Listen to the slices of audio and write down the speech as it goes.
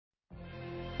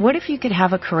What if you could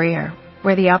have a career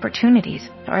where the opportunities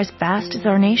are as vast as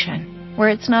our nation, where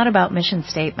it's not about mission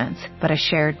statements, but a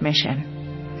shared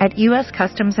mission? At U.S.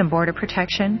 Customs and Border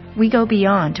Protection, we go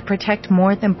beyond to protect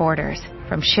more than borders.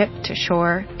 From ship to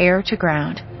shore, air to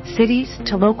ground, cities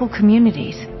to local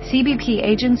communities, CBP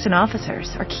agents and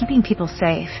officers are keeping people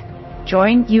safe.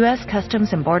 Join U.S.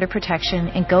 Customs and Border Protection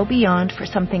and go beyond for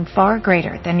something far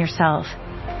greater than yourself.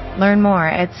 Learn more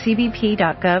at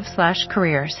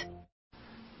cbp.gov/careers.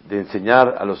 De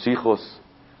enseñar a los hijos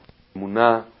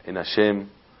Emuná en Hashem,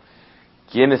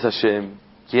 quién es Hashem,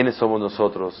 quiénes somos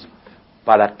nosotros,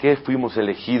 para qué fuimos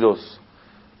elegidos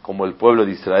como el pueblo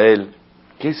de Israel,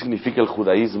 qué significa el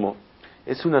judaísmo.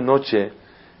 Es una noche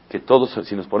que todos,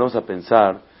 si nos ponemos a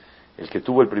pensar, el que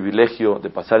tuvo el privilegio de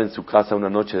pasar en su casa una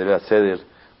noche de Seder,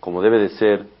 como debe de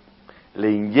ser, le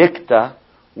inyecta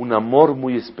un amor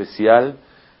muy especial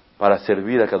para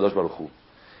servir a Kadosh Baruj Hu.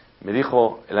 Me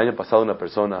dijo el año pasado una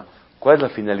persona, ¿cuál es la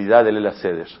finalidad del Leil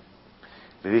Seder?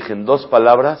 Le dije en 2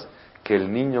 palabras, que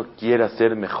el niño quiera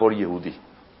ser mejor Yehudí.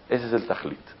 Ese es el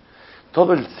tajlit.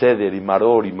 Todo el Seder y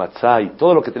Maror y Matzah y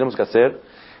todo lo que tenemos que hacer,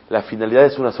 la finalidad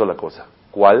es una sola cosa.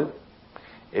 ¿Cuál?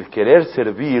 El querer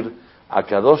servir a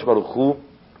Kadosh Baruj Hu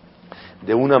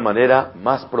de una manera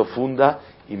más profunda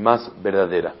y más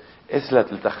verdadera. Ese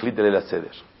es el tajlit del Leil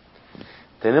Seder.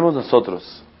 Tenemos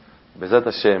nosotros, Bezat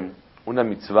Hashem, una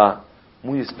mitzvah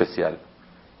muy especial,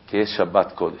 que es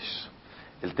Shabbat Kodesh.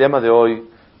 El tema de hoy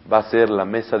va a ser la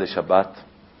Mesa de Shabbat.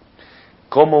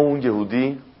 Cómo un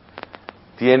Yehudí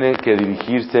tiene que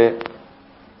dirigirse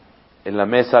en la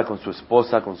mesa con su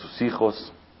esposa, con sus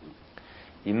hijos.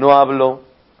 Y no hablo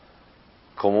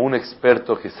como un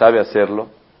experto que sabe hacerlo,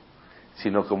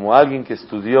 sino como alguien que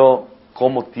estudió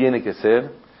cómo tiene que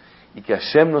ser, y que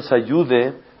Hashem nos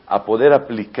ayude a poder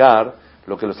aplicar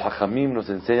lo que los hajamim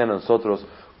nos enseñan a nosotros,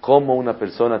 cómo una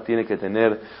persona tiene que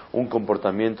tener un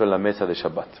comportamiento en la mesa de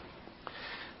Shabbat.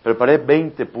 Preparé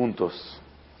 20 puntos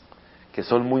que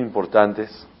son muy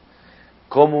importantes,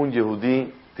 cómo un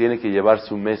Yehudí tiene que llevar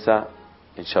su mesa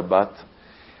en Shabbat.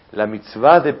 La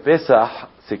mitzvah de Pesach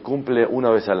se cumple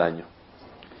una vez al año,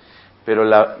 pero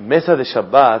la mesa de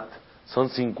Shabbat son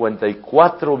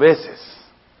 54 veces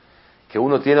que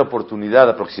uno tiene oportunidad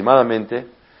aproximadamente.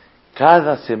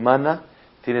 Cada semana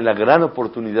tiene la gran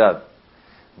oportunidad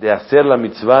de hacer la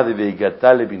mitzvah de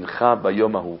Veigatá lebincha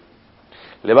bayom hahu.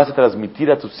 Le vas a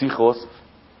transmitir a tus hijos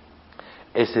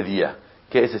ese día.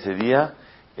 ¿Qué es ese día?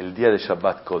 El día de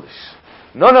Shabbat Kodesh.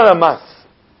 No nada más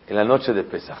en la noche de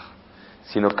Pesach,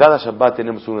 sino cada Shabbat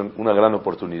tenemos una gran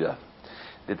oportunidad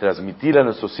de transmitir a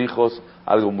nuestros hijos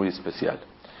algo muy especial.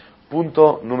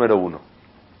 Punto número 1.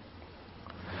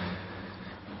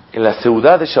 En la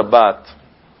seudá de Shabbat,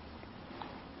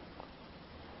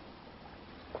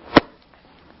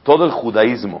 todo el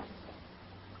judaísmo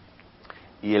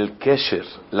y el kesher,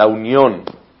 la unión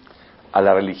a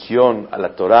la religión, a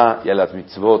la Torah y a las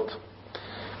mitzvot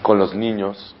con los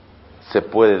niños, se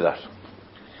puede dar.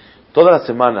 Toda la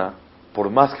semana, por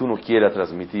más que uno quiera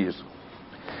transmitir,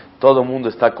 todo el mundo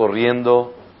está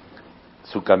corriendo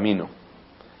su camino.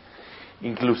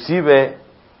 Inclusive,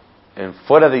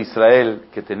 fuera de Israel,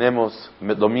 que tenemos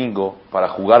domingo para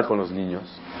jugar con los niños,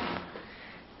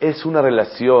 es una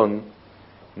relación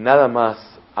nada más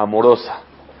amorosa.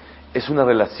 Es una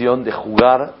relación de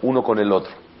jugar uno con el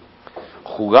otro.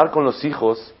 Jugar con los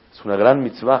hijos es una gran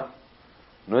mitzvah,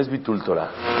 no es bitul Torah.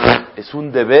 Es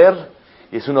un deber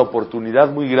y es una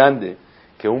oportunidad muy grande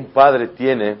que un padre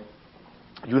tiene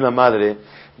y una madre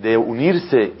de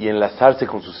unirse y enlazarse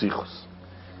con sus hijos.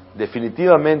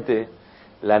 Definitivamente,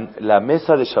 la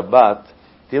mesa de Shabbat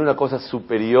tiene una cosa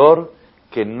superior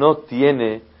que no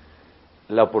tiene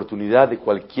la oportunidad de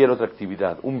cualquier otra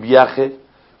actividad. Un viaje,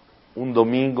 un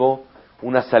domingo,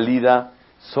 una salida,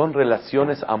 son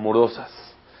relaciones amorosas,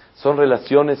 son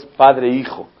relaciones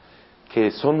padre-hijo,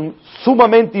 que son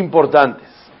sumamente importantes,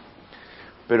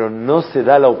 pero no se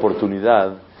da la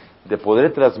oportunidad de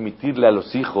poder transmitirle a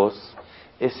los hijos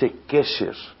ese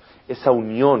kesher, esa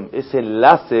unión, ese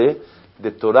enlace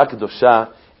de Torah Kedoshá,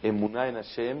 Emuná en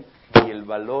Hashem y el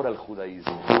valor al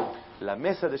judaísmo. La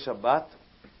mesa de Shabbat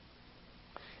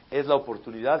es la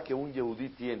oportunidad que un Yehudí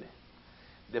tiene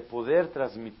de poder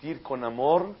transmitir con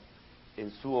amor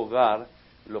en su hogar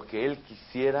lo que él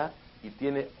quisiera, y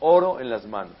tiene oro en las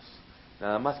manos,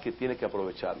 nada más que tiene que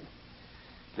aprovecharlo.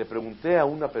 Le pregunté a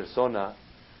una persona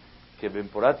que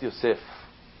Benporat Yosef,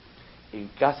 en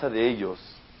casa de ellos,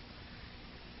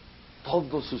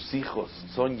 todos sus hijos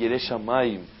son Yerei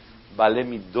Shamayim, Balei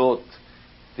Midot,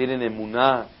 tienen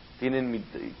emuná, tienen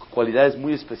cualidades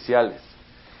muy especiales.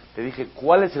 Le dije,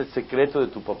 ¿cuál es el secreto de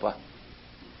tu papá?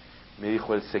 Me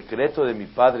dijo, el secreto de mi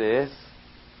padre es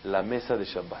la mesa de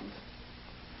Shabbat.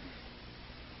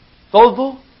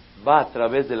 Todo va a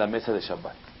través de la mesa de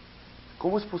Shabbat.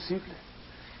 ¿Cómo es posible?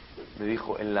 Me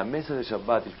dijo, en la mesa de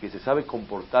Shabbat, el que se sabe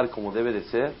comportar como debe de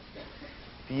ser,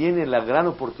 tiene la gran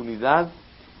oportunidad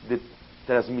de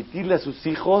transmitirle a sus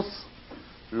hijos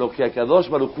lo que Akadosh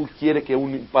Baruj Hu quiere que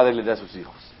un padre le dé a sus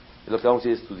hijos. Es lo que vamos a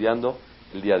ir estudiando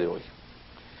el día de hoy.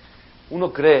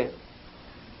 Uno cree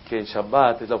que en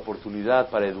Shabbat es la oportunidad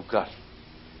para educar.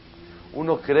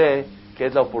 Uno cree que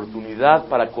es la oportunidad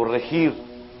para corregir.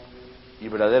 Y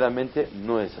verdaderamente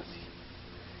no es así.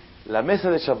 La mesa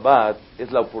de Shabbat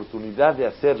es la oportunidad de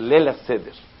hacer Lela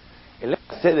Seder. El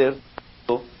Lela Seder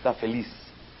está feliz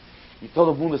y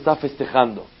todo el mundo está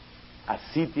festejando.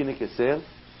 Así tiene que ser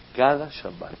cada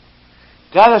Shabbat.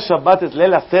 Cada Shabbat es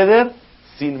Lela Seder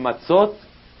sin matzot,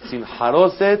 sin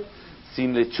haroset,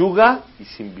 sin lechuga y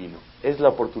sin vino. Es la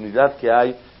oportunidad que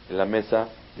hay en la mesa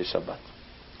de Shabbat.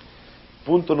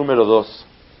 Punto número 2.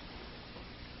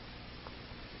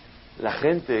 La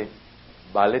gente,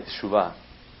 Baalet Shuvah,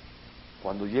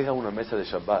 cuando llega a una mesa de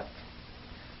Shabbat,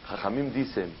 Jajamim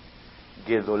dicen,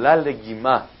 Gedolá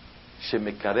legimá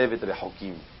shemekarevet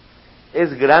rehokim.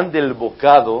 Es grande el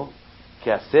bocado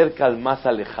que acerca al más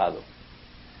alejado.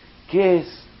 ¿Qué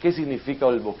significa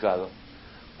el bocado?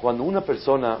 Cuando una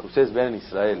persona, ustedes ven en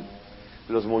Israel,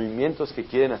 los movimientos que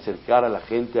quieren acercar a la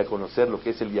gente a conocer lo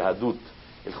que es el Yahadut,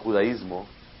 el judaísmo,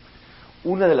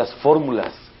 una de las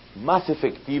fórmulas más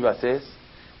efectivas es,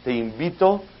 te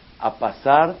invito a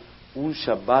pasar un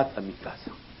Shabbat a mi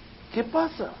casa. ¿Qué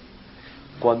pasa?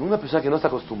 Cuando una persona que no está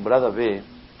acostumbrada ve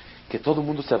que todo el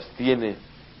mundo se abstiene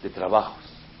de trabajos,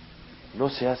 no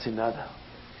se hace nada,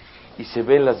 y se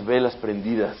ven las velas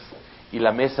prendidas, y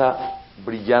la mesa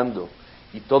brillando,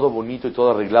 y todo bonito y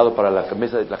todo arreglado para la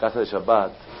mesa de la casa de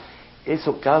Shabbat,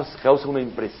 eso causa una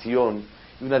impresión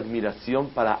y una admiración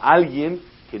para alguien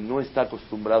que no está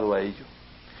acostumbrado a ello.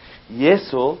 Y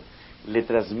eso le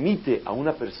transmite a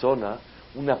una persona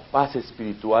una paz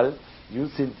espiritual y un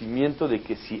sentimiento de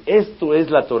que si esto es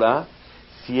la Torah,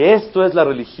 si esto es la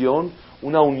religión,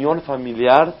 una unión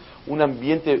familiar, un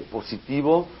ambiente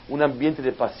positivo, un ambiente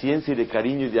de paciencia y de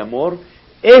cariño y de amor,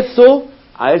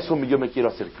 a eso yo me quiero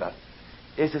acercar.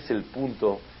 Ese es el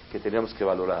punto que tenemos que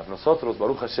valorar. Nosotros,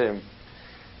 Baruch Hashem,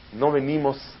 no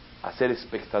venimos a ser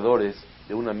espectadores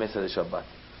de una mesa de Shabbat.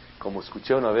 Como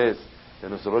escuché una vez de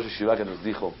nuestro Rosh Yeshiva que nos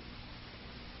dijo,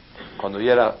 cuando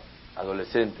yo era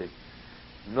adolescente,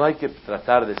 no hay que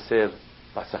tratar de ser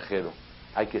pasajero,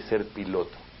 hay que ser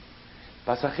piloto.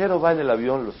 Pasajero va en el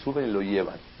avión, lo suben y lo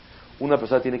llevan. Una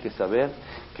persona tiene que saber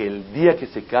que el día que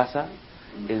se casa,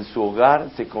 en su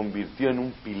hogar se convirtió en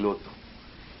un piloto.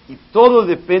 Y todo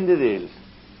depende de él.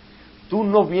 Tú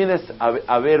no vienes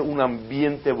a ver un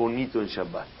ambiente bonito en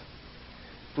Shabbat.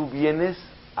 Tú vienes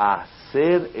a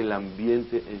hacer el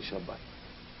ambiente en Shabbat.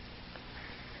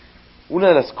 Una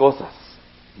de las cosas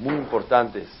muy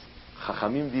importantes,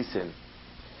 Jajamim dicen,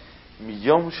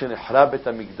 Miyom shenehra Bet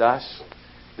HaMikdash,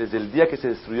 desde el día que se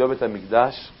destruyó Bet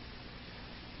HaMikdash,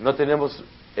 no tenemos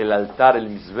el altar, el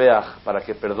Mizbeach, para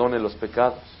que perdone los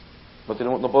pecados. No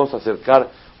podemos acercar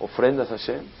ofrendas a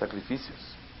Hashem, sacrificios.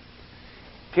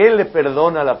 ¿Qué le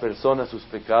perdona a la persona sus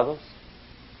pecados?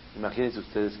 Imagínense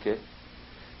ustedes que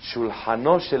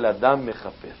Shulhano shel Adam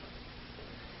mechaper.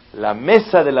 La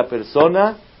mesa de la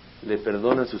persona le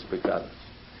perdona sus pecados.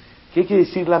 ¿Qué quiere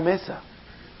decir la mesa?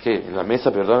 ¿Que en la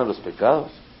mesa perdona los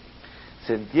pecados?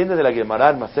 Se entiende de la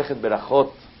Gemara en Masejet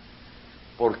Berajot.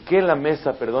 ¿Por qué la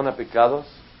mesa perdona pecados?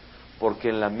 Porque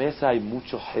en la mesa hay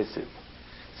mucho Hesed.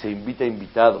 Se invita a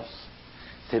invitados.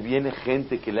 Se viene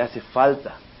gente que le hace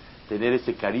falta tener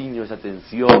ese cariño, esa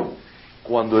atención.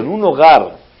 Cuando en un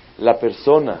hogar la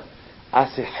persona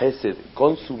hace Hesed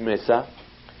con su mesa,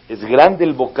 es grande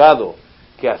el bocado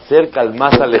que acerca al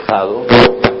más alejado.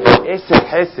 Ese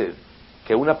Hesed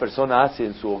que una persona hace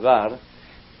en su hogar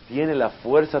tiene la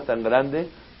fuerza tan grande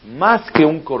más que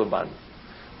un corbán.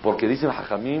 Porque dicen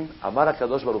Hajamim, Amar a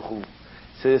Kadosh Baruj Hu,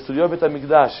 se destruyó el Bet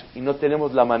HaMikdash y no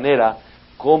tenemos la manera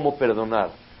cómo perdonar.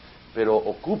 Pero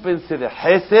ocúpense de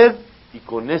Hesed y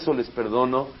con eso les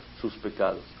perdono sus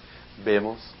pecados.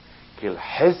 Vemos que el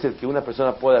Hesed que una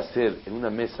persona puede hacer en una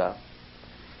mesa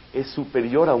es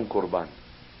superior a un corbán.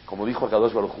 Como dijo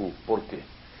Kadosh Baruj Hu, ¿por qué?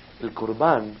 El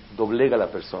corbán doblega a la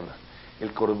persona.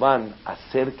 El corbán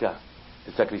acerca,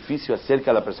 el sacrificio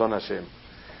acerca a la persona a Hashem.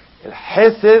 El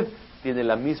Hesed tiene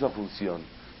la misma función.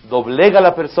 Doblega a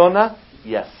la persona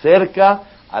y acerca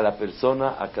a la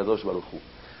persona a Kadosh Baruj Hu.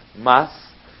 Más,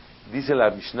 dice la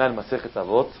Mishnah en Masejet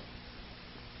Avot,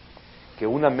 que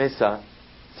una mesa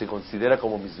se considera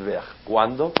como Mizbeach.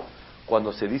 ¿Cuándo?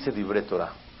 cuando se dice divrei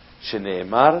Torah.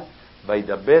 Sheneemar,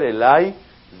 vaidaber elai,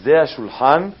 ze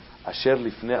ashulhan, asher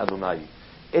lifne Adonai.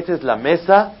 Esta es la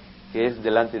mesa que es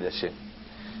delante de Hashem.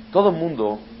 Todo el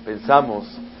mundo pensamos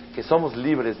que somos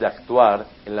libres de actuar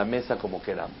en la mesa como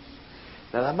queramos.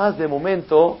 Nada más de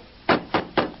momento,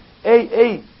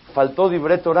 faltó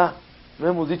divrei Torah. No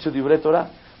hemos dicho divrei Torah.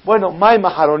 Bueno, Mai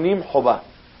Maharonim Jobá.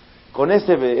 Con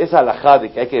esa alajá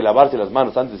de que hay que lavarse las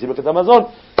manos antes de decir lo que Tamazón,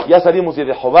 ya salimos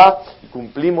de Jobá y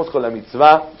cumplimos con la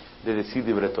mitzvah de decir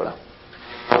divrei Torah.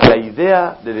 La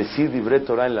idea de decir divrei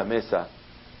Torah en la mesa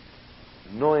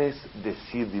no es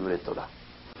decir divrei Torah,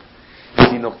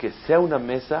 sino que sea una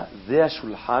mesa de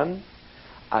Ashulhan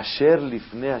Asher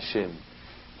Lifne Hashem,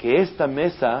 que esta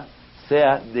mesa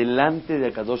sea delante de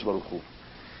Akadosh Baruj Hu.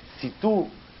 Si tú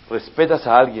respetas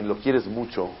a alguien, lo quieres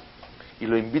mucho y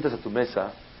lo invitas a tu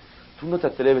mesa, tú no te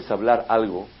atreves a hablar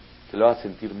algo que lo haga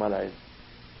sentir mal a él,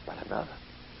 para nada.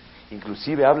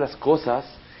 Inclusive hablas cosas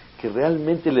que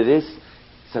realmente le des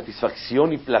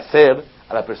satisfacción y placer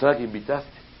a la persona que invitaste.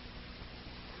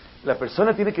 La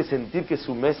persona tiene que sentir que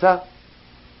su mesa,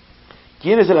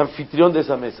 ¿quién es el anfitrión de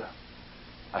esa mesa?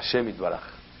 Hashem Itbaraj.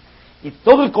 Y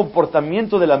todo el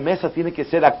comportamiento de la mesa tiene que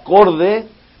ser acorde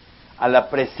a la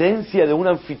presencia de un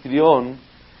anfitrión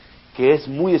que es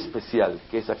muy especial,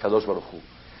 que es Akadosh Baruj Hu.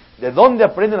 ¿De dónde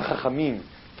aprenden Jajamim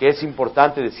que es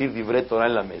importante decir divrei Torah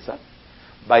en la mesa?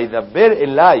 Vaidaber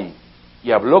elai,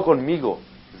 y habló conmigo,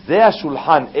 Ze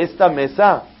Ashulhan, esta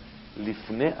mesa,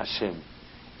 Lifne Hashem,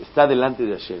 está delante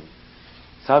de Hashem.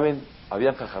 ¿Saben?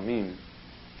 Había Jajamim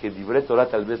que divrei Torah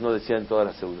tal vez no decían en toda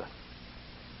la seuda,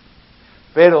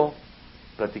 pero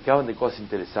platicaban de cosas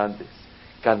interesantes,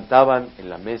 cantaban en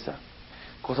la mesa,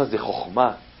 cosas de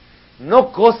Jochma,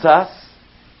 no cosas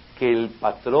que el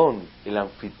patrón, el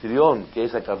anfitrión, que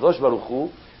es Akadosh Baruj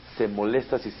Hu, se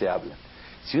molesta si se habla.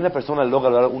 Si una persona logra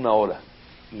hablar 1 hora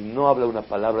y no habla una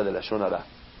palabra de la Lashon Hara,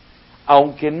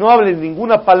 aunque no hable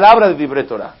ninguna palabra de divrei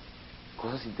Torah,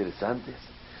 cosas interesantes,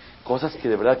 cosas que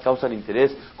de verdad causan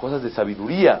interés, cosas de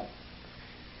sabiduría,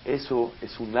 eso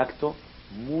es un acto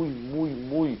muy, muy,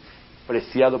 muy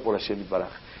preciado por Hashem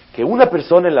Baraj. Que una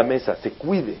persona en la mesa se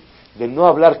cuide de no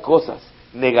hablar cosas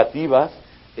negativas,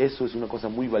 eso es una cosa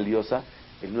muy valiosa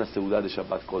en una seudá de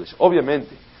Shabbat Kodesh.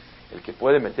 Obviamente, el que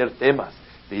puede meter temas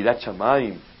de Irat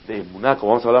Shamayim, de Emuná,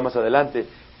 como vamos a hablar más adelante,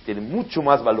 tiene mucho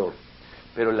más valor.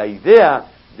 Pero la idea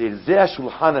del Ze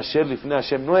Shulhan Asher Lifnei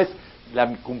Hashem no es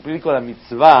cumplir con la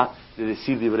mitzvah de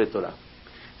decir divrei Torah,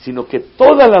 sino que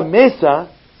toda la mesa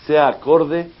sea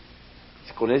acorde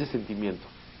con ese sentimiento.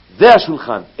 Ze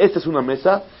Shulhan, esta es una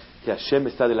mesa que Hashem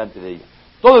está delante de ella.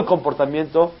 Todo el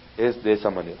comportamiento es de esa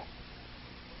manera.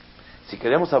 Si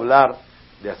queremos hablar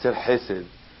de hacer Hesed,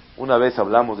 una vez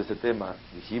hablamos de este tema,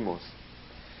 dijimos,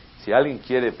 si alguien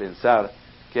quiere pensar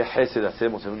qué Hesed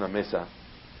hacemos en una mesa,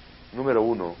 número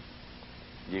 1,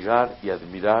 llegar y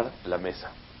admirar la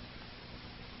mesa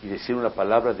y decir una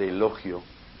palabra de elogio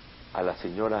a la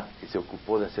señora que se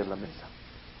ocupó de hacer la mesa.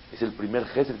 Es el primer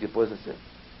Hesed que puedes hacer.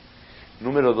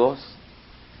 Número 2,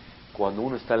 cuando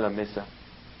uno está en la mesa,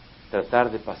 tratar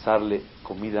de pasarle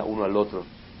comida uno al otro.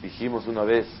 Dijimos una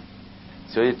vez,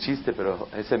 se oye chiste, pero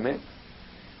ese mes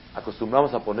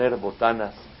acostumbramos a poner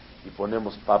botanas y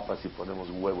ponemos papas y ponemos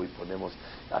huevo y ponemos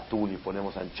atún y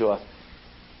ponemos anchoas.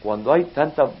 Cuando hay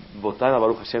tanta botana,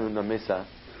 Baruch Hashem, en una mesa,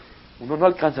 uno no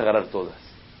alcanza a agarrar todas.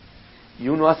 Y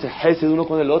uno hace hesed uno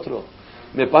con el otro.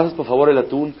 Me pasas por favor el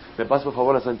atún, me pasas por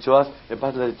favor las anchoas, me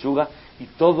pasas la lechuga, y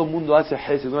todo el mundo hace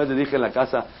hesed. Una vez le dije en la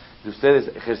casa de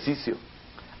ustedes, ejercicio.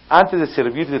 Antes de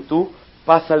servirte tú,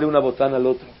 pásale una botana al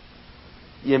otro.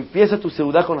 Y empieza tu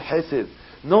seudá con hesed.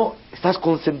 No estás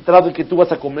concentrado en que tú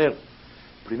vas a comer.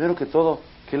 Primero que todo,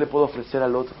 ¿qué le puedo ofrecer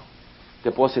al otro?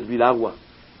 Te puedo servir agua.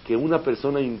 Que una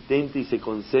persona intente y se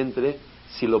concentre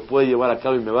si lo puede llevar a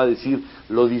cabo, y me va a decir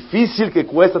lo difícil que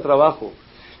cuesta trabajo.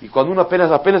 Y cuando uno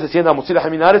apenas se sienta a Mosila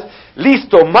Jaminares,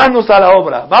 listo, manos a la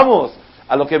obra, vamos,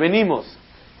 a lo que venimos.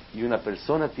 Y una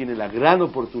persona tiene la gran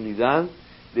oportunidad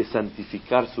de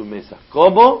santificar su mesa.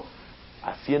 ¿Cómo?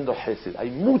 Haciendo hesed. Hay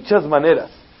muchas maneras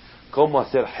cómo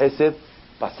hacer hesed,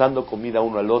 pasando comida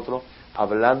uno al otro,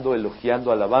 hablando,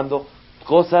 elogiando, alabando,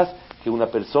 cosas que una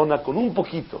persona con un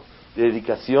poquito de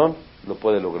dedicación lo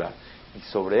puede lograr. Y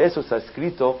sobre eso está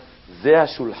escrito Ze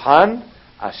Shulhan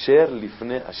Asher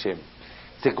Lifne Hashem.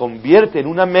 Se convierte en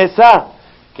una mesa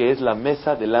que es la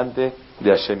mesa delante de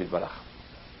Hashem Itbaraj.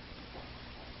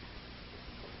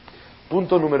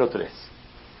 Punto número 3.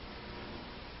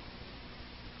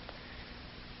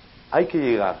 Hay que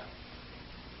llegar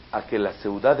a que la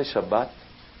seudá de Shabbat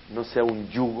no sea un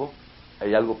yugo,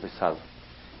 hay algo pesado,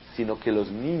 sino que los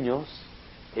niños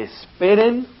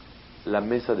esperen la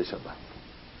mesa de Shabbat.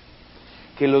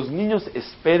 Que los niños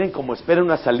esperen como esperan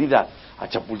una salida a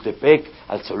Chapultepec,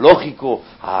 al zoológico,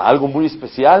 a algo muy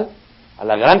especial, a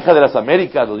la Granja de las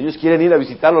Américas. Los niños quieren ir a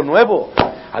visitar lo nuevo,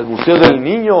 al Museo del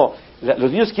Niño.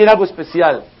 Los niños quieren algo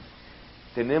especial.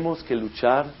 Tenemos que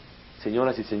luchar,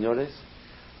 señoras y señores,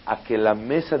 a que la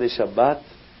mesa de Shabbat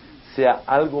sea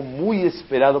algo muy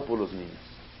esperado por los niños.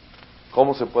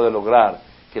 ¿Cómo se puede lograr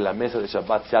que la mesa de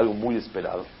Shabbat sea algo muy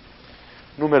esperado?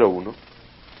 Número 1,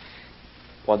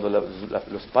 cuando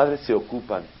los padres se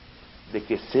ocupan de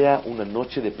que sea una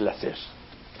noche de placer,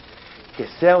 que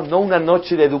sea no una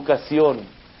noche de educación,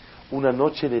 una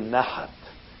noche de nahat,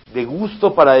 de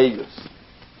gusto para ellos,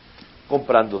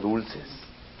 comprando dulces,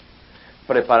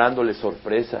 preparándoles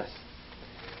sorpresas.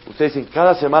 Ustedes dicen,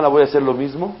 cada semana voy a hacer lo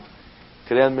mismo.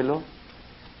 Créanmelo,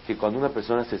 que cuando una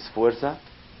persona se esfuerza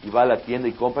y va a la tienda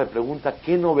y compra y pregunta,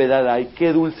 ¿qué novedad hay?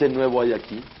 ¿Qué dulce nuevo hay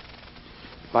aquí?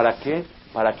 ¿Para qué?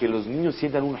 Para que los niños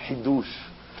sientan un hidush,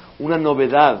 una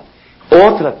novedad,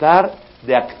 o tratar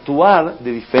de actuar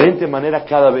de diferente manera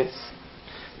cada vez.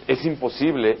 Es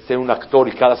imposible ser un actor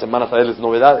y cada semana traerles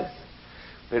novedades,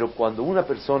 pero cuando una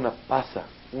persona pasa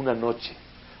una noche,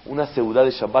 una seudá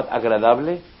de Shabbat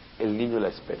agradable, el niño la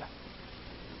espera.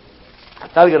 A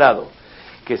tal grado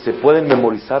que se pueden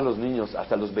memorizar los niños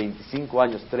hasta los 25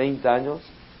 años, 30 años,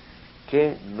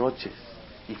 qué noches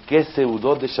y qué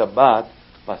seudot de Shabbat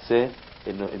pasé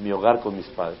en mi hogar con mis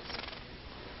padres.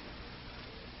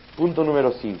 Punto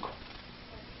número 5.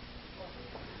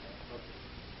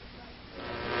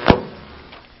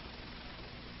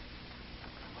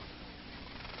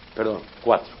 Perdón,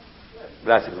 4.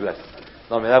 Gracias.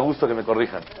 No, me da gusto que me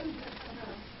corrijan.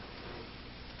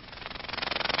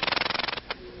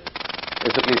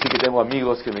 Eso quiere decir que tengo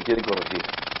amigos que me quieren corregir.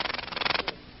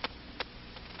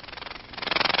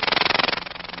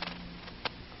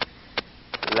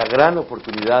 La gran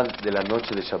oportunidad de la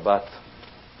noche de Shabbat,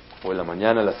 o de la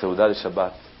mañana, la seudá de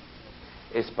Shabbat,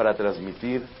 es para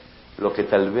transmitir lo que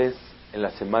tal vez en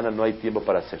la semana no hay tiempo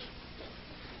para hacer.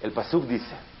 El pasuk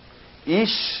dice,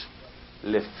 Ish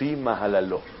lefi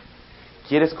mahalalo.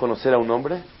 ¿Quieres conocer a un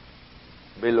hombre?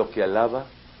 Ve lo que alaba,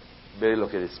 ve lo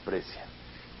que desprecia.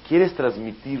 ¿Quieres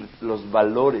transmitir los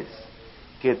valores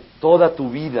que toda tu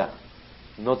vida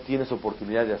no tienes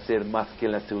oportunidad de hacer más que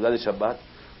en la seudá de Shabbat?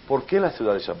 ¿Por qué la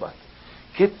seudá de Shabbat?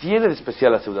 ¿Qué tiene de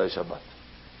especial la seudá de Shabbat?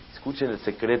 Escuchen el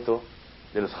secreto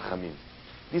de los hajamim.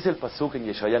 Dice el pasuk en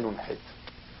Yeshayan Unhet,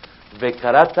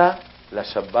 Vekarata la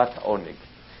Shabbat oneg.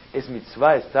 Es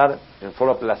mitzvah estar en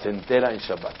forma placentera en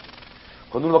Shabbat.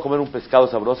 Cuando uno va a comer un pescado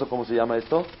sabroso, ¿cómo se llama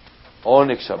esto?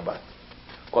 Oneg Shabbat.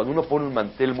 Cuando uno pone un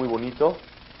mantel muy bonito,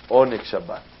 Oneg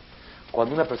Shabbat.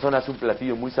 Cuando una persona hace un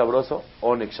platillo muy sabroso,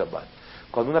 Oneg Shabbat.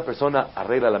 Cuando una persona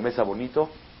arregla la mesa bonito,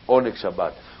 Oneg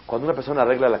Shabbat. Cuando una persona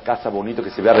arregla la casa bonito, que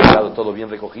se ve arreglado, todo bien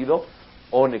recogido,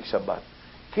 Oneg Shabbat.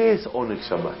 ¿Qué es Oneg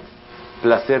Shabbat?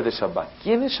 Placer de Shabbat.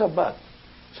 ¿Quién es Shabbat?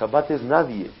 Shabbat es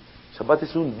nadie. Shabbat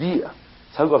es un día.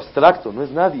 Es algo abstracto, no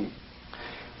es nadie.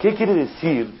 ¿Qué quiere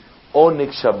decir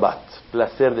Oneg Shabbat?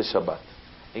 Placer de Shabbat.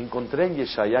 Encontré en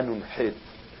Yeshayan Unhet,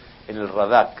 en el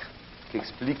Radak, que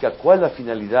explica cuál es la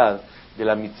finalidad de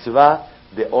la mitzvah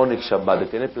de Oneg Shabbat, de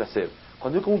tener placer.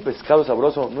 Cuando yo como un pescado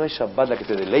sabroso, no es Shabbat la que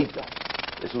te deleita,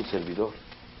 es un servidor.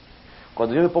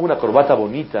 Cuando yo me pongo una corbata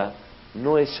bonita,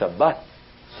 no es Shabbat,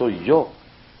 soy yo.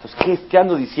 Entonces, ¿qué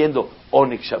ando diciendo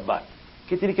Oneg Shabbat?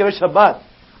 ¿Qué tiene que ver Shabbat?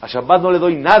 A Shabbat no le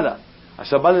doy nada. A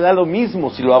Shabbat le da lo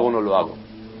mismo si lo hago o no lo hago.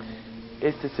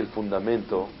 Este es el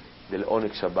fundamento del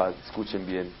Oneg Shabbat. Escuchen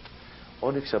bien.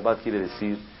 Oneg Shabbat quiere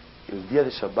decir que el día de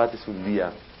Shabbat es un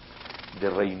día de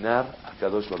reinar a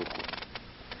Kadosh Baruj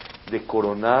Hu, de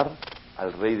coronar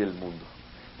al Rey del mundo,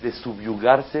 de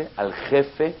subyugarse al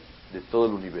jefe de todo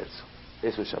el universo.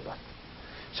 Eso es Shabbat.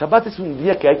 Shabbat es un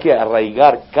día que hay que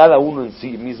arraigar cada uno en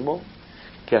sí mismo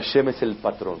que Hashem es el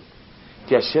patrón,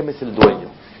 que Hashem es el dueño.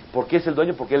 ¿Por qué es el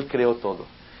dueño? Porque Él creó todo.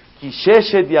 Ki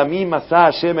sheshet yamim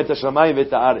asa Hashem et hashamayim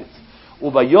v'et haaretz,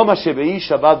 ubayom hashevei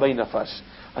Shabbat vaynafash.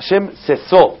 Hashem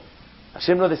cesó,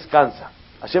 Hashem no descansa,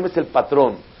 Hashem es el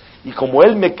patrón. Y como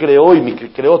Él me creó y me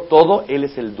creó todo, Él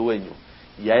es el dueño.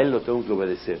 Y a Él lo tengo que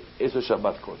obedecer. Eso es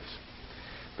Shabbat Kodesh.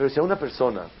 Pero si a una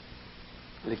persona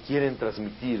le quieren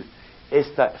transmitir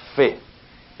esta fe,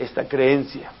 esta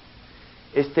creencia,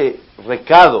 este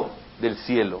recado del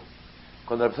cielo,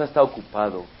 cuando la persona está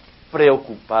ocupado,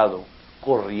 preocupado,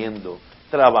 corriendo,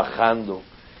 trabajando,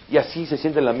 y así se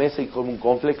sienta en la mesa y come un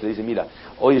cornflakes, le dice, mira,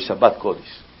 hoy es Shabbat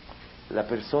Kodesh. La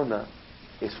persona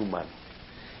es humana.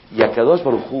 Y a Kadosh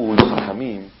Baruj Hu y los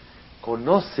Hajamim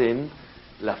conocen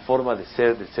la forma de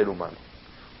ser del ser humano.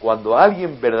 Cuando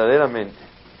alguien verdaderamente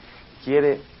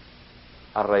quiere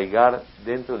arraigar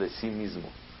dentro de sí mismo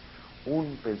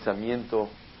un pensamiento,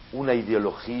 una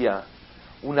ideología,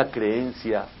 una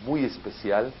creencia muy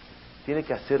especial, tiene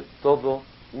que hacer todo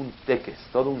un teques,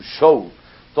 todo un show,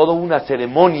 toda una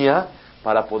ceremonia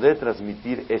para poder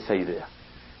transmitir esa idea.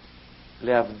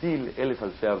 Leavdil elef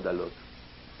alfei abdalot.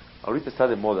 Ahorita está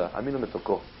de moda, a mí no me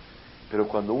tocó, pero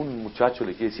cuando un muchacho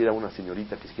le quiere decir a una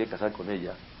señorita que se quiere casar con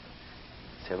ella,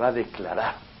 se va a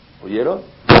declarar. ¿Oyeron?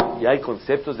 Y hay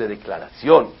conceptos de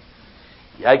declaración.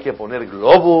 Y hay que poner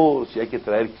globos, y hay que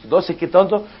traer no sé qué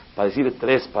tanto, para decir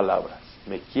 3 palabras.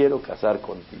 Me quiero casar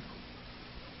contigo.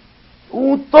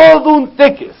 Todo un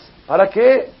teques. ¿Para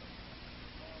qué?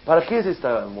 ¿Para qué es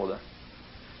esta moda?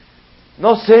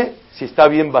 No sé si está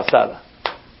bien basada.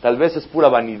 Tal vez es pura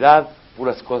vanidad,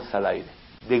 puras cosas al aire.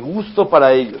 De gusto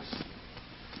para ellos.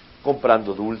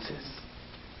 Comprando dulces.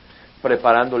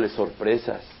 Preparándoles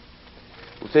sorpresas.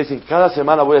 Ustedes dicen, cada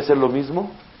semana voy a hacer lo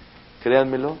mismo.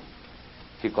 Créanmelo,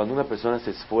 que cuando una persona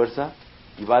se esfuerza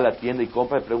y va a la tienda y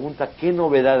compra y pregunta, ¿qué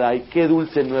novedad hay? ¿Qué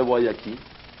dulce nuevo hay aquí?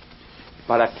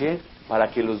 ¿Para qué? Para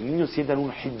que los niños sientan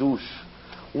un hidush,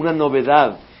 una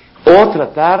novedad, o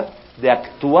tratar de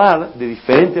actuar de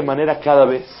diferente manera cada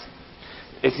vez.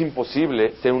 Es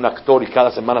imposible ser un actor y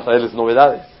cada semana traerles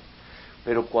novedades.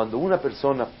 Pero cuando una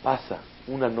persona pasa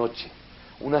una noche,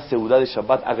 una seudá de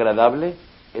Shabbat agradable,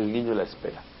 el niño la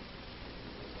espera.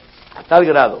 A tal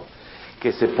grado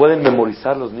que se pueden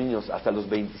memorizar los niños hasta los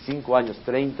 25 años,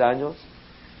 30 años,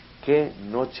 qué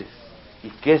noches y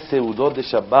qué seudot de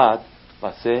Shabbat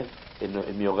pasé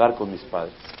en mi hogar con mis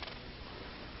padres.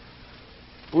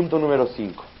 Punto número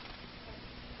 5.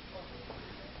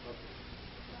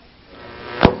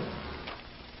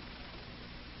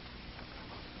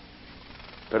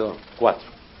 Perdón, 4.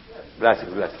 Gracias.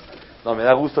 No, me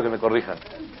da gusto que me corrijan.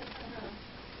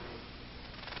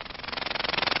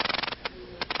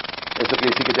 Esto quiere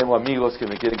decir que tengo amigos que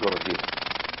me quieren corregir.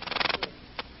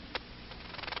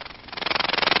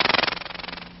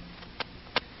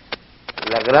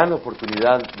 La gran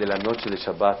oportunidad de la noche de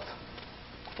Shabbat,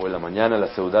 o de la mañana, la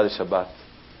seudá de Shabbat,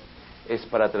 es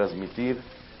para transmitir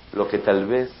lo que tal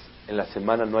vez en la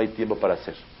semana no hay tiempo para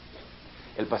hacer.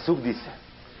 El pasuk dice,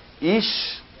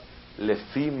 Ish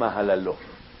lefi mahalalo.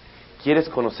 ¿Quieres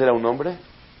conocer a un hombre?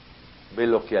 Ve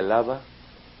lo que alaba,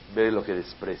 ve lo que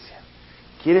desprecia.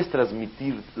 ¿Quieres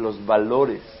transmitir los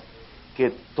valores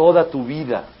que toda tu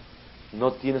vida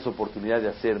no tienes oportunidad de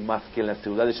hacer más que en la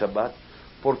ciudad de Shabbat?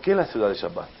 ¿Por qué en la ciudad de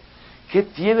Shabbat? ¿Qué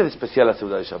tiene de especial la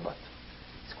ciudad de Shabbat?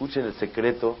 Escuchen el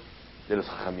secreto de los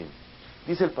Jajamim.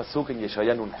 Dice el pasuk en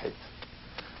Yeshayan Unhet,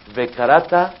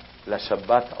 Vekarata la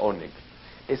Shabbat oneg.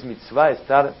 Es mitzvah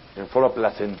estar en forma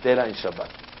placentera en Shabbat.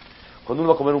 Cuando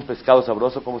uno va a comer un pescado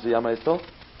sabroso, ¿cómo se llama esto?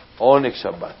 Oneg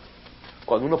Shabbat.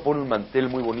 Cuando uno pone un mantel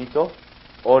muy bonito,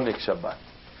 Oneg Shabbat.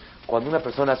 Cuando una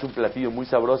persona hace un platillo muy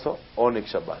sabroso, Oneg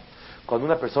Shabbat. Cuando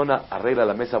una persona arregla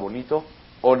la mesa bonito,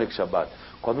 Oneg Shabbat.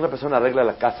 Cuando una persona arregla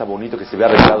la casa bonito, que se ve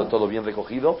arreglado todo bien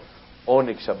recogido,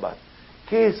 Oneg Shabbat.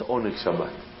 ¿Qué es Oneg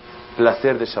Shabbat?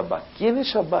 Placer de Shabbat. ¿Quién es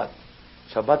Shabbat?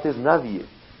 Shabbat es nadie.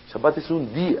 Shabbat es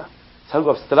un día. Es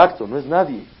algo abstracto, no es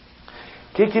nadie.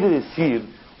 ¿Qué quiere decir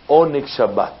Oneg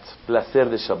Shabbat? Placer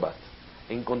de Shabbat.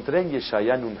 Encontré en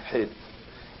Yeshayan Unhet,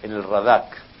 en el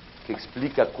Radak, que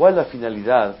explica cuál es la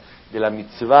finalidad de la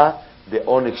mitzvah de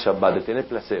Oneg Shabbat, de tener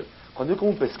placer. Cuando yo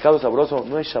como un pescado sabroso,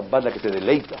 no es Shabbat la que te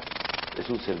deleita, es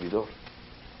un servidor.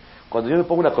 Cuando yo me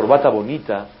pongo una corbata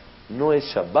bonita, no es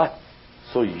Shabbat,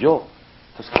 soy yo.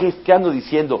 Entonces, ¿qué ando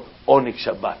diciendo Oneg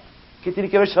Shabbat? ¿Qué tiene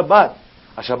que ver Shabbat?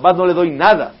 A Shabbat no le doy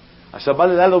nada. A Shabbat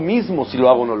le da lo mismo si lo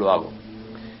hago o no lo hago.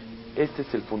 Este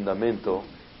es el fundamento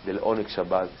del Oneg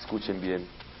Shabbat. Escuchen bien.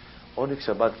 Oneg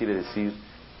Shabbat quiere decir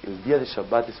el día de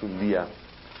Shabbat es un día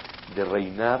de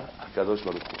reinar a Kadosh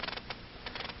Baruj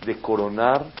Hu, de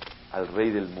coronar al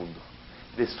Rey del mundo,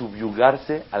 de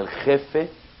subyugarse al jefe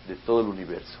de todo el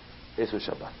universo. Eso es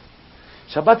Shabbat.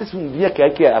 Shabbat es un día que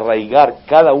hay que arraigar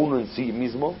cada uno en sí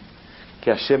mismo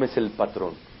que Hashem es el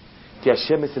patrón, que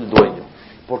Hashem es el dueño.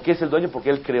 ¿Por qué es el dueño? Porque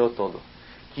Él creó todo.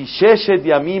 Ki sheshet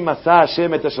yamim asa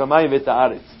Hashem et hashamayim vet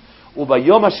haaretz,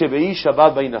 ubayom hashevei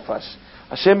Shabbat vainafash.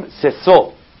 Hashem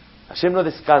cesó. Hashem no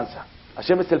descansa.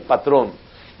 Hashem es el patrón.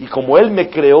 Y como Él me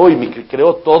creó y me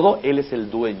creó todo, Él es el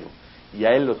dueño. Y a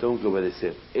Él lo tengo que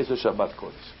obedecer. Eso es Shabbat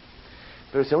Kodesh.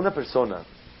 Pero si a una persona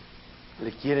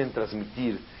le quieren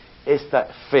transmitir esta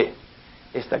fe,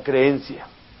 esta creencia,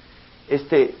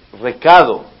 este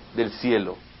recado del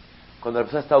cielo, cuando la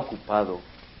persona está ocupado,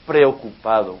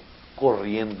 preocupado,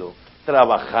 corriendo,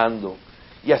 trabajando,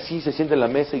 y así se sienta en la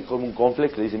mesa y come un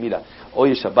cornflakes, le dice, mira,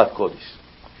 hoy es Shabbat Kodesh.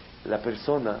 La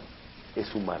persona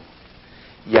es humano.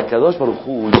 Y Akadosh Baruj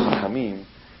Hu y los Jamim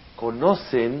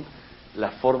conocen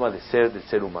la forma de ser del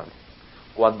ser humano.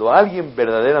 Cuando alguien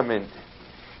verdaderamente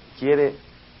quiere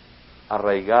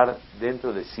arraigar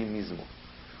dentro de sí mismo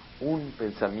un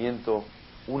pensamiento,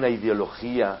 una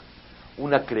ideología,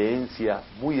 una creencia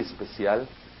muy especial,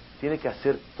 tiene que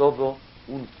hacer todo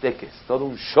un teques, todo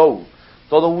un show,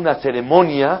 toda una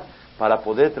ceremonia para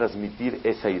poder transmitir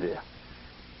esa idea.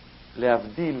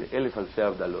 Leavdil elef alfei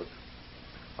abdalot.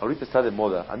 Ahorita está de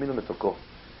moda, a mí no me tocó,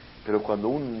 pero cuando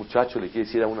un muchacho le quiere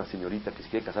decir a una señorita que se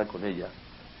quiere casar con ella,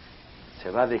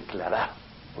 se va a declarar.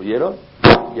 ¿Oyeron?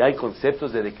 Y hay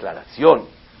conceptos de declaración.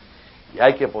 Y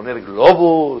hay que poner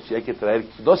globos, y hay que traer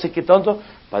no sé qué tanto,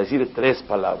 para decir 3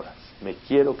 palabras. Me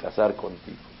quiero casar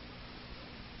contigo.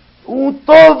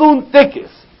 Todo un teques.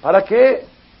 ¿Para qué?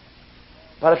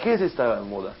 ¿Para qué es esta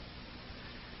moda?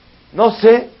 No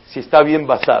sé si está bien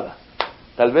basada.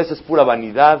 Tal vez es pura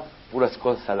vanidad, puras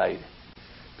cosas al aire.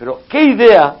 Pero, ¿qué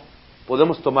idea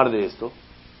podemos tomar de esto?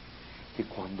 Que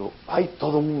cuando hay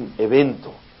todo un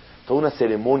evento, toda una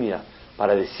ceremonia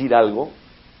para decir algo,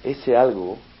 ese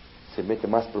algo se mete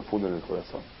más profundo en el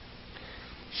corazón.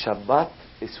 Shabbat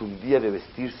es un día de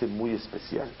vestirse muy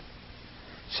especial.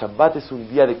 Shabbat es un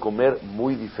día de comer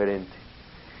muy diferente.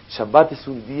 Shabbat es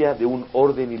un día de un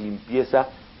orden y limpieza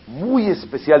muy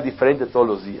especial, diferente todos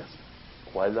los días.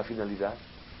 ¿Cuál es la finalidad?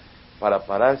 Para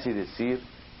pararse y decir,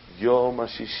 Yom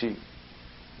HaShishi,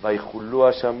 Vaychulu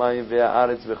HaShamayim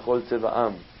ve'haaretz vechol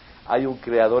tzeba'am. Hay un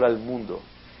creador al mundo,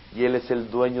 y Él es el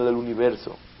dueño del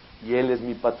universo, y Él es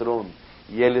mi patrón,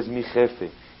 y Él es mi jefe,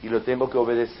 y lo tengo que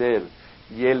obedecer,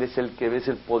 y Él es el que es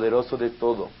el poderoso de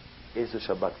todo. Eso es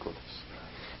Shabbat Kodesh.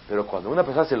 Pero cuando una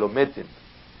persona se lo meten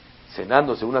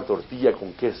cenándose una tortilla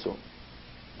con queso,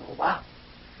 no va.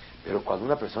 Pero cuando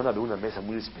una persona ve una mesa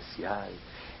muy especial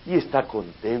y está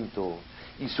contento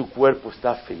y su cuerpo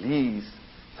está feliz,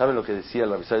 ¿saben lo que decía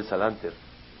el Rabbi Salanter?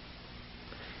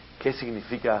 ¿Qué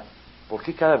significa? ¿Por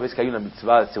qué cada vez que hay una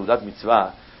mitzvah, seudat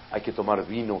mitzvah, hay que tomar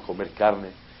vino, comer carne?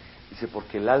 Dice,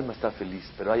 porque el alma está feliz,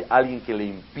 pero hay alguien que le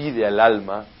impide al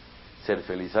alma ser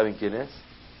feliz. ¿Saben quién es?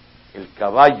 El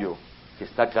caballo que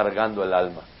está cargando el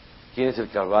alma. ¿Quién es el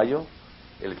caballo?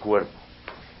 El cuerpo.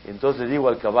 Entonces le digo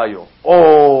al caballo,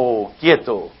 ¡oh,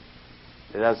 quieto!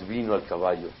 Le das vino al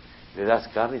caballo, le das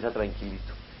carne y está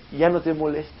tranquilito. Y ya no te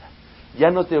molesta,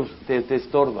 ya no te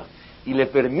estorba. Y le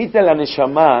permite a la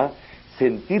Neshama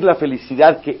sentir la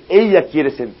felicidad que ella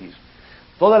quiere sentir.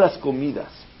 Todas las comidas,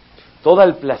 todo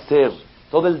el placer,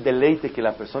 todo el deleite que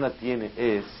la persona tiene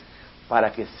es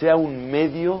para que sea un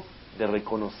medio de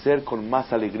reconocer con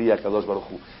más alegría a Kadosh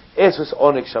Baruj Hu. Eso es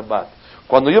Oneg Shabbat.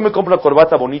 Cuando yo me compro una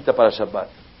corbata bonita para Shabbat,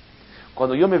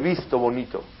 cuando yo me visto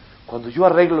bonito, cuando yo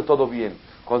arreglo todo bien,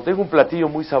 cuando tengo un platillo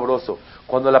muy sabroso,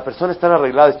 cuando la persona está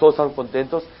arreglada y todos están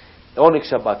contentos, Oneg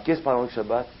Shabbat. ¿Qué es para Oneg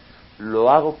Shabbat? Lo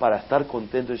hago para estar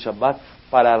contento en Shabbat,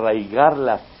 para arraigar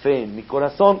la fe en mi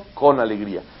corazón con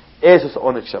alegría. Eso es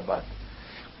Oneg Shabbat.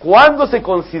 ¿Cuándo se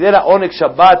considera Oneg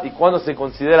Shabbat y cuándo se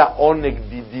considera Oneg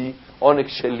Didi, Oneg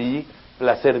Sheli,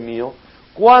 placer mío?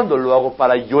 ¿Cuándo lo hago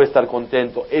para yo estar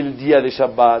contento? El día de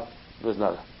Shabbat no es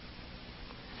nada.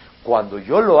 Cuando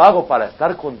yo lo hago para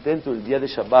estar contento el día de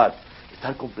Shabbat,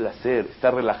 estar con placer,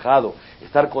 estar relajado,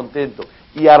 estar contento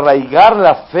y arraigar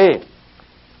la fe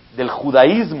del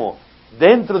judaísmo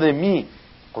dentro de mí,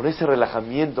 con ese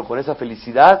relajamiento, con esa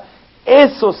felicidad,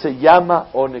 eso se llama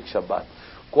Oneg Shabbat.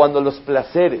 Cuando los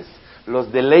placeres,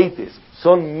 los deleites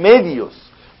son medios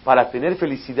para tener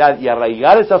felicidad y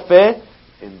arraigar esa fe,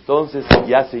 entonces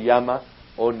ya se llama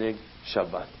Oneg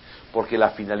Shabbat. Porque la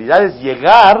finalidad es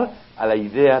llegar a la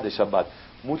idea de Shabbat.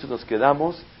 Muchos nos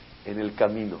quedamos en el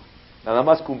camino. Nada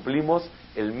más cumplimos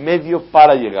el medio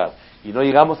para llegar. Y no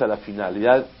llegamos a la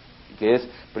finalidad que es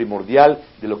primordial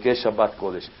de lo que es Shabbat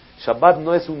Kodesh. Shabbat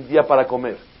no es un día para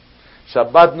comer.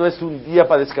 Shabbat no es un día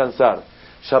para descansar.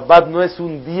 Shabbat no es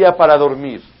un día para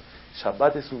dormir.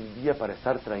 Shabbat es un día para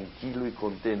estar tranquilo y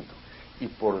contento. Y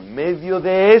por medio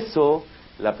de eso,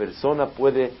 la persona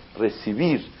puede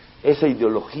recibir esa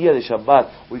ideología de Shabbat.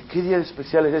 Uy, ¿qué día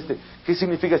especial es este? ¿Qué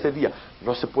significa este día?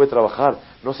 No se puede trabajar,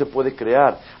 no se puede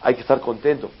crear, hay que estar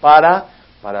contento para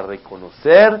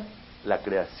reconocer la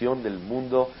creación del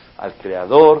mundo, al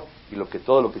Creador y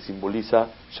todo lo que simboliza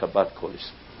Shabbat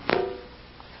Kodesh.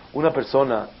 Una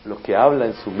persona, lo que habla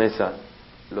en su mesa,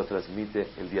 lo transmite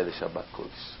el día de Shabbat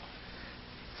Kodesh.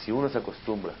 Si uno se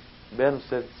acostumbra, vean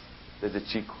ustedes, desde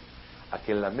chico, a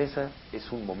que en la mesa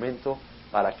es un momento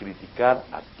para criticar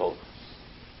a todos.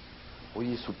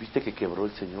 Oye, ¿supiste que quebró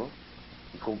el Señor?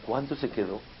 ¿Y con cuánto se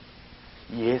quedó?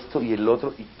 Y esto y el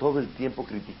otro, y todo el tiempo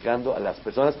criticando a las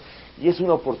personas. Y es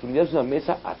una oportunidad, es una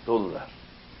mesa a todo dar.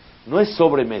 no es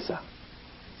sobremesa,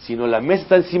 sino la mesa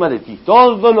está encima de ti.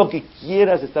 Todo lo que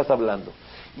quieras estás hablando.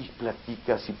 Y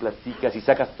platicas y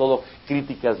sacas todo,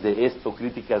 críticas de esto,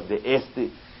 críticas de este.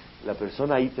 La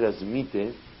persona ahí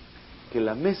transmite que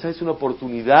la mesa es una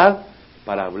oportunidad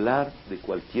para hablar de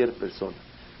cualquier persona.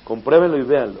 Compruébenlo y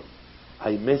véanlo.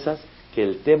 Hay mesas que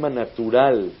el tema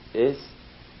natural es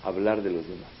hablar de los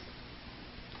demás.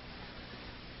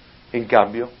 En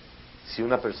cambio, si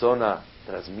una persona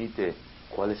transmite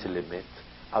cuál es el emet,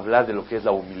 hablar de lo que es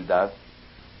la humildad.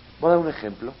 Voy a dar un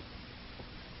ejemplo.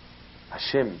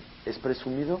 ¿Hashem es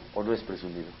presumido o no es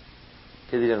presumido?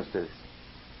 ¿Qué dirían ustedes?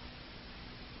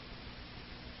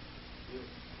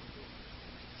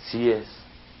 Sí es.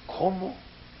 ¿Cómo?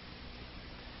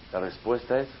 La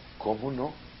respuesta es, ¿cómo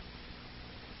no?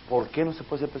 ¿Por qué no se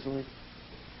puede ser presumido?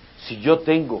 Si yo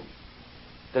tengo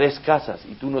 3 casas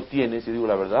y tú no tienes, y digo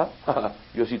la verdad,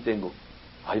 yo sí tengo.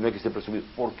 Ay, me hay que ser presumido.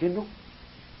 ¿Por qué no?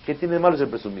 ¿Qué tiene de malo ser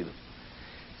presumido?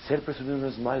 Ser presumido no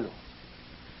es malo,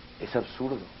 es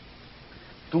absurdo.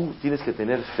 Tú tienes que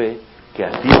tener fe que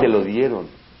a ti te lo dieron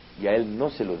y a él no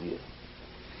se lo dieron.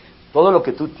 Todo lo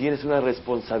que tú tienes es una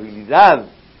responsabilidad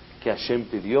que Hashem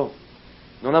te dio.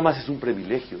 No nada más es un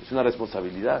privilegio, es una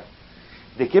responsabilidad.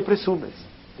 ¿De qué presumes?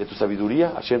 De tu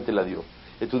sabiduría, Hashem te la dio.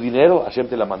 De tu dinero, Hashem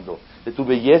te la mandó. De tu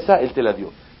belleza, Él te la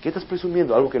dio. ¿Qué estás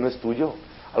presumiendo? ¿Algo que no es tuyo?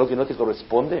 ¿Algo que no te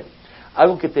corresponde?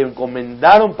 Algo que te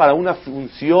encomendaron para una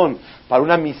función, para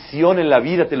una misión en la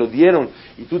vida, te lo dieron.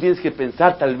 Y tú tienes que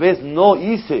pensar, tal vez no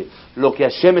hice lo que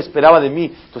Hashem esperaba de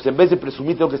mí. Entonces, en vez de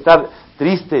presumir, tengo que estar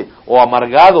triste, o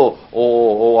amargado,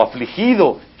 o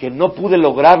afligido, que no pude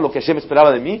lograr lo que Hashem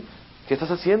esperaba de mí. ¿Qué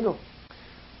estás haciendo?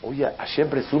 Oye, ¿Hashem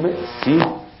presume? Sí.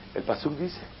 El pasuk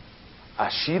dice,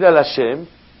 Ashir al Hashem,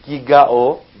 ki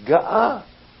ga'o ga'a.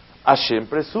 Hashem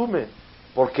presume,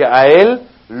 porque a él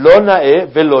lo nae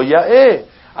velo yae.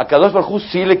 A Kadosh Baruj Hu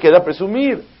sí le queda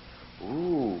presumir.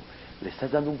 Le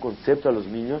estás dando un concepto a los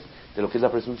niños de lo que es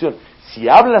la presunción. Si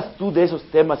hablas tú de esos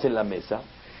temas en la mesa,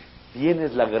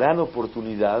 tienes la gran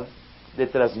oportunidad de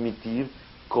transmitir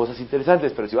cosas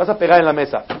interesantes. Pero si vas a pegar en la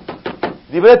mesa,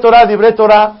 Divrei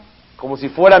Torah, como si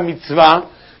fuera mitzvah,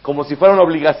 como si fuera una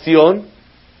obligación,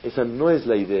 esa no es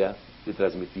la idea de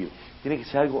transmitir. Tiene que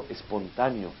ser algo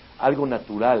espontáneo, algo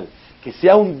natural, que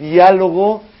sea un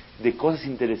diálogo de cosas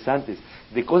interesantes,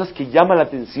 de cosas que llaman la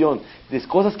atención, de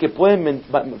cosas que pueden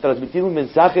transmitir un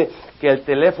mensaje que el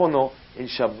teléfono en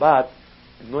Shabbat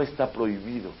no está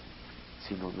prohibido,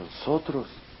 sino nosotros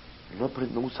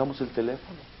no usamos el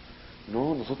teléfono.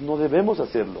 No, nosotros no debemos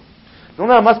hacerlo. No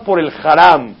nada más por el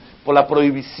haram, por la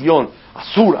prohibición.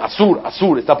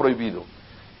 Asur, está prohibido.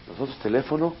 Nosotros,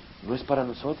 teléfono no es para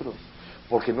nosotros,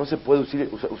 porque no se puede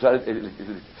usar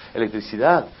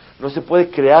electricidad, no se puede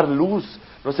crear luz,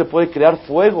 no se puede crear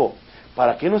fuego.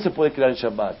 ¿Para qué no se puede crear en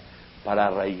Shabbat? Para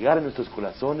arraigar en nuestros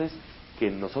corazones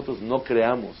que nosotros no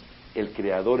creamos, el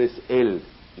creador es Él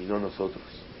y no nosotros.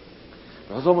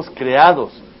 Nosotros somos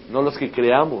creados, no los que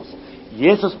creamos. Y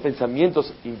esos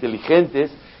pensamientos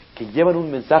inteligentes que llevan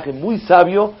un mensaje muy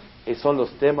sabio son los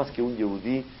temas que un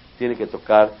yehudí tiene que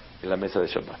tocar en la mesa de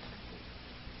Shabbat.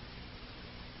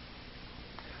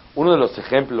 Uno de los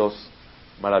ejemplos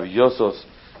maravillosos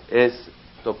es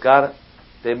tocar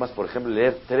temas, por ejemplo,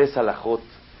 leer 3 alajot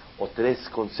o 3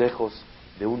 consejos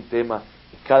de un tema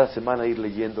y cada semana ir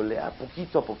leyéndole a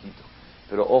poquito.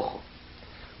 Pero ojo,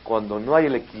 cuando no hay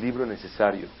el equilibrio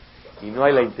necesario y no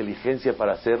hay la inteligencia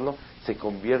para hacerlo, se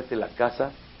convierte la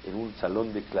casa en un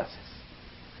salón de clases.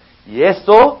 Y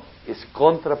esto es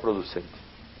contraproducente.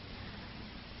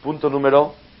 Punto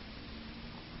número,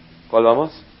 ¿cuál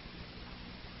vamos?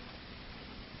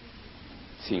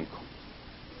 5.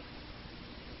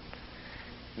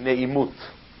 Neimut.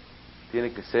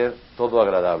 Tiene que ser todo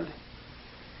agradable.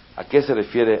 ¿A qué se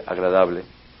refiere agradable?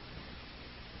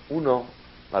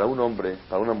 Para un hombre,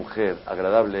 para una mujer,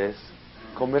 agradable es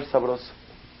comer sabroso,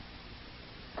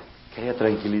 que haya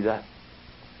tranquilidad.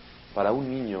 Para un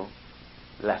niño,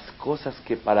 las cosas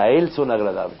que para él son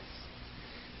agradables.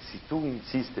 Si tú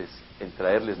insistes en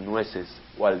traerles nueces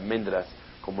o almendras,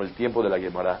 como el tiempo de la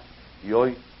Gemara, y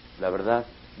hoy, la verdad,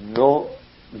 no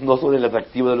son el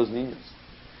atractivo de los niños,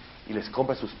 y les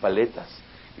compras sus paletas,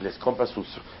 y les compras sus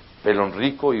pelón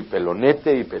rico, y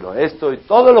pelonete, y pelón esto, y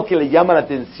todo lo que le llama la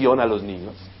atención a los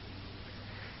niños,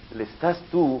 le estás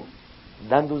tú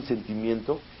dando un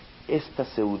sentimiento, esta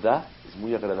seudá es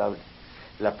muy agradable.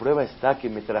 La prueba está que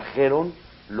me trajeron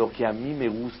lo que a mí me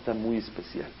gusta muy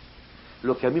especial,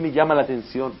 lo que a mí me llama la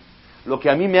atención, lo que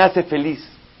a mí me hace feliz.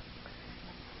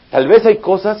 Tal vez hay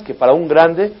cosas que para un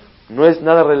grande no es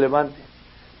nada relevante,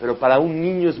 pero para un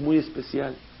niño es muy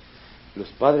especial. Los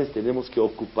padres tenemos que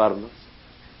ocuparnos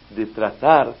de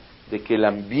tratar de que el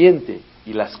ambiente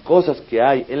y las cosas que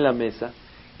hay en la mesa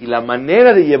y la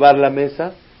manera de llevar la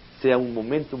mesa sea un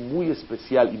momento muy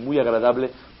especial y muy agradable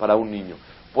para un niño.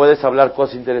 Puedes hablar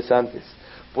cosas interesantes,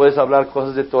 puedes hablar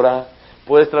cosas de Torah,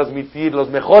 puedes transmitir los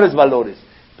mejores valores,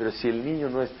 pero si el niño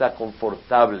no está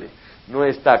confortable, no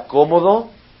está cómodo,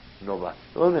 no va.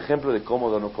 Te doy un ejemplo de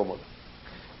cómodo o no cómodo.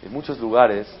 En muchos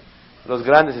lugares, los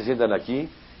grandes se sientan aquí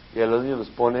y a los niños los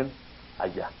ponen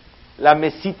allá. La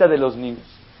mesita de los niños.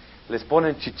 Les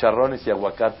ponen chicharrones y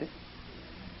aguacate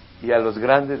y a los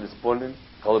grandes les ponen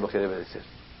todo lo que debe de ser.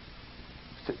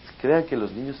 Ustedes crean que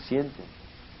los niños sienten,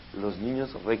 los niños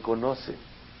reconocen,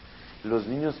 los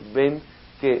niños ven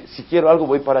que si quiero algo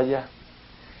voy para allá.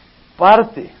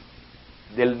 Parte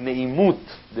del neimut,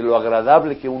 de lo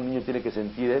agradable que un niño tiene que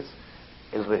sentir es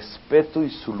el respeto y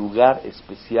su lugar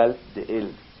especial de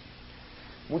él.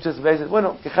 Muchas veces,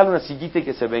 bueno, que jale una sillita y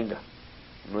que se venga.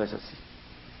 No es así.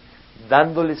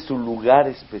 Dándole su lugar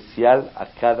especial a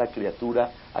cada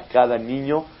criatura, a cada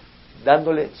niño,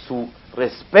 dándole su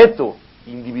respeto,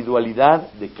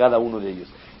 individualidad de cada uno de ellos.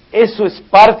 Eso es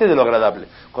parte de lo agradable.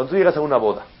 Cuando tú llegas a una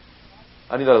boda,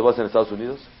 ¿han ido a las bodas en Estados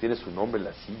Unidos? Tiene su nombre en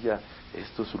la silla,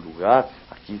 esto es su lugar,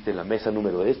 aquí está en la mesa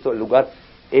número esto, el lugar.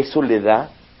 Eso le da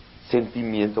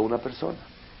sentimiento a una persona,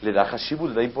 le da hashibut,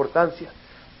 le da importancia.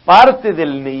 Parte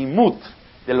del neimut,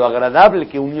 de lo agradable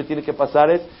que un niño tiene que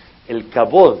pasar es el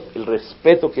kabod, el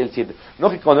respeto que él siente. No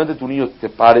que cuando entre tu niño te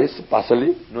pares,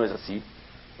 pásale, no es así.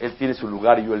 Él tiene su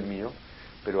lugar y yo el mío,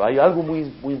 pero hay algo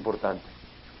muy, muy importante.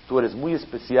 Tú eres muy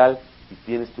especial y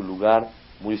tienes tu lugar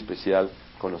muy especial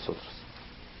con nosotros.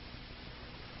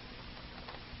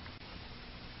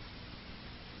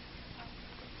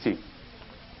 Sí.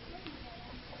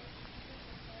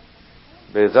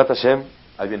 Be'ezrat Hashem,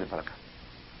 ahí viene para acá.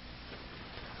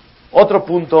 Otro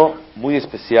punto muy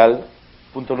especial,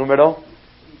 punto número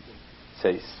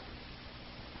 6.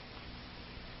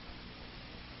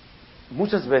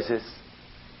 Muchas veces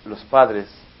los padres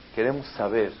queremos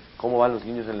saber cómo van los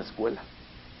niños en la escuela.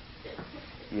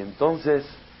 Y entonces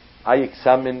hay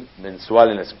examen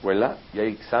mensual en la escuela y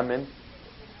hay examen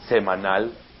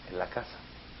semanal en la casa.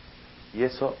 Y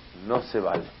eso no se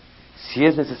vale. Si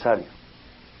es necesario,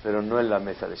 pero no en la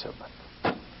mesa de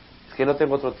Shabbat. Es que no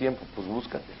tengo otro tiempo, pues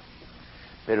búscatelo.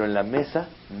 Pero en la mesa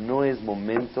no es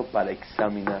momento para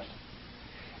examinar.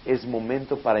 Es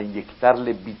momento para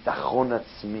inyectarle bitajón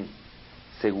atzmi,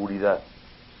 seguridad,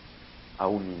 a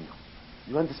un niño.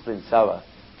 Yo antes pensaba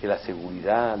que la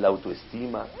seguridad, la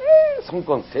autoestima, son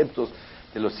conceptos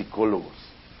de los psicólogos.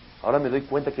 Ahora me doy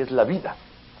cuenta que es la vida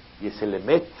y es el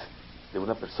emet de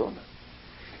una persona.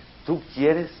 Tú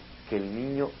quieres que el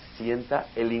niño sienta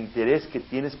el interés que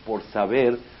tienes por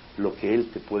saber lo que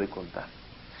él te puede contar.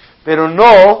 Pero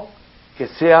no que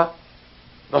sea,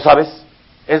 no sabes,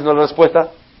 es no la respuesta,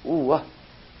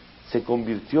 se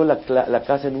convirtió la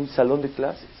casa en un salón de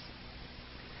clases.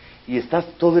 Y estás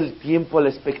todo el tiempo a la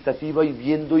expectativa y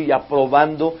viendo y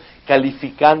aprobando,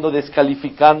 calificando,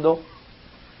 descalificando.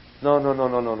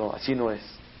 No, así no es.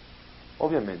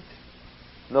 Obviamente.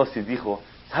 No, si dijo,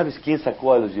 ¿sabes quién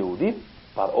sacó a los Yehudim?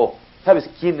 Paró. ¿Sabes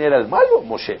quién era el malo?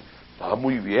 Moshe. Está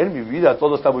muy bien, mi vida,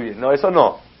 todo está muy bien. No, eso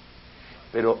no.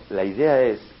 Pero la idea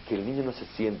es que el niño no se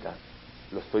sienta,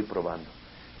 lo estoy probando,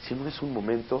 sino es un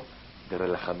momento de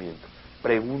relajamiento,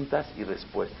 preguntas y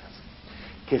respuestas.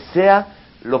 Que sea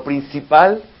lo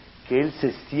principal, que él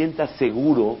se sienta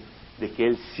seguro de que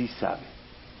él sí sabe.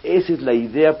 Esa es la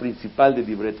idea principal de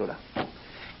Divrei Torah.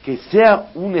 Que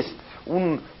sea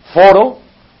un foro,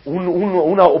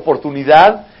 una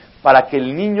oportunidad para que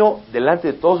el niño,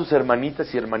 delante de todos sus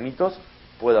hermanitas y hermanitos,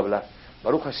 pueda hablar.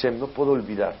 Baruch Hashem, no puedo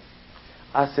olvidar.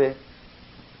 Hace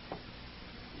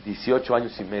 18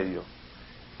 años y medio,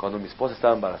 cuando mi esposa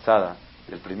estaba embarazada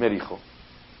del primer hijo,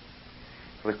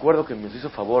 recuerdo que nos hizo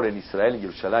favor en Israel, en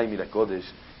Yerushalayim, Mirakodesh,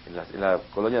 en la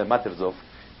colonia de Matersdorf,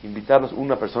 invitarnos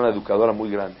una persona educadora muy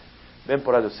grande. Ven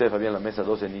por ahí Yosef, había en la mesa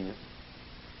 12 niños,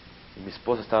 y mi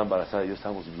esposa estaba embarazada y yo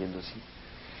estábamos viendo así,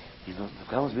 y nos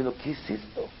quedamos viendo, ¿qué es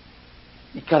esto?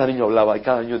 Y cada niño hablaba, y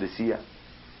cada niño decía.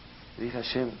 Le dije a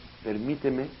Hashem,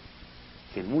 permíteme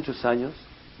que en muchos años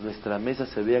nuestra mesa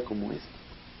se vea como esto.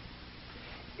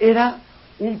 Era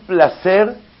un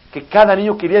placer que cada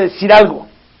niño quería decir algo,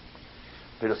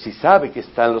 pero si sabe que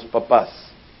están los papás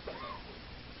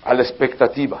a la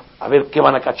expectativa, a ver qué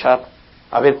van a cachar,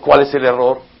 a ver cuál es el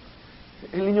error,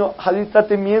 el niño está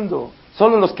temiendo.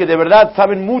 Solo los que de verdad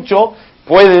saben mucho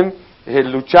pueden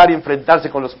luchar y enfrentarse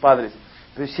con los padres,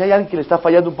 pero si hay alguien que le está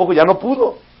fallando un poco, ya no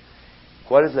pudo.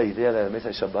 ¿Cuál es la idea de la mesa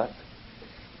de Shabbat?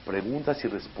 Preguntas y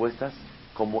respuestas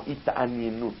como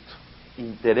ita'anienut,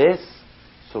 interés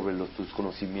sobre tus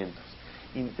conocimientos,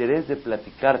 interés de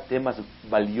platicar temas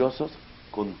valiosos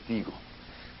contigo,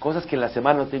 cosas que en la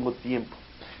semana no tengo tiempo.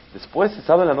 Después, el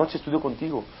sábado en la noche estudio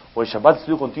contigo, o el Shabbat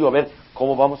estudio contigo, a ver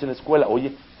cómo vamos en la escuela,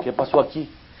 oye, ¿qué pasó aquí?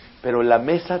 Pero la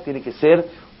mesa tiene que ser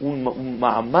un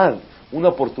ma'amad, una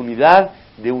oportunidad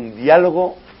de un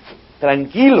diálogo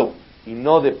tranquilo y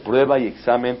no de prueba y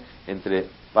examen entre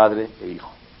padre e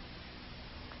hijo.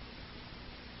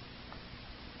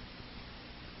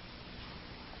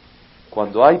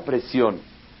 Cuando hay presión,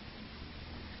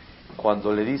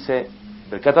 cuando le dice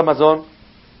Berkat Amazon,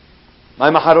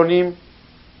 May Maharonim,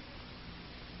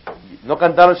 no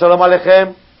cantaron Shalom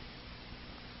Aleichem,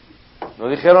 no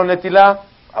dijeron Netilá,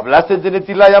 hablaste de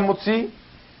Netilá y Amutzi,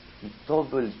 y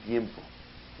todo el tiempo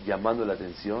llamando la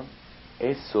atención,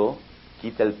 eso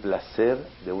quita el placer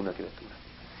de una criatura.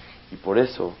 Y por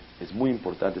eso es muy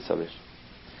importante saber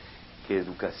que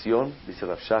educación, dice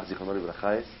Rav Shach Zichrono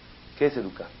Libraja, ¿qué es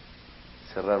educar?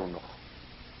 Cerrar un ojo.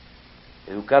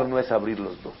 Educar no es abrir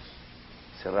los dos,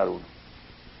 cerrar uno.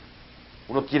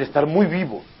 Uno quiere estar muy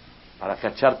vivo para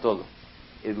cachar todo.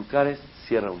 Educar es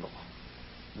cierra un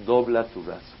ojo, dobla tu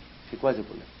brazo. ¿Sí? ¿Cuál es el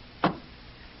problema?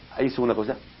 Ahí hizo una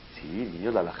cosa. Sí,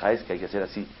 niños, la halajá es que hay que hacer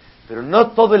así, pero no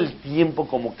todo el tiempo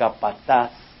como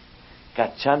capataz,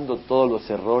 cachando todos los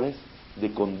errores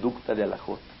de conducta de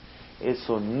alajot.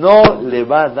 Eso no le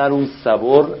va a dar un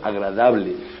sabor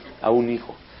agradable a un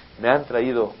hijo. Me han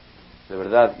traído, de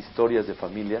verdad, historias de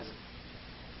familias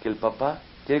que el papá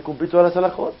quiere cumplir todas las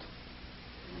alajot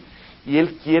y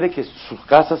él quiere que su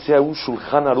casa sea un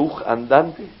Shulchan Aruch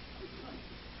andante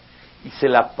y se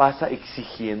la pasa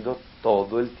exigiendo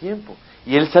todo el tiempo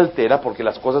y él se altera porque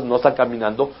las cosas no están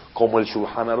caminando como el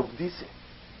Shulchan Aruch dice.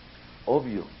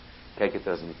 Obvio que hay que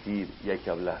transmitir y hay que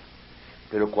hablar,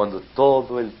 pero cuando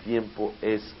todo el tiempo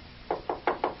es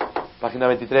página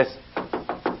 23,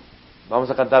 vamos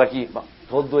a cantar aquí,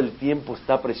 todo el tiempo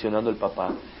está presionando el papá.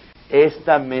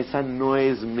 Esta mesa no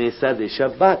es mesa de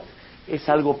Shabbat, es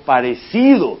algo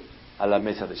parecido a la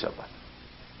mesa de Shabbat.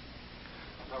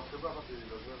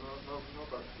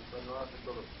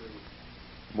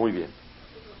 Muy bien.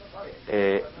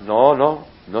 No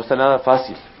está nada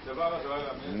fácil.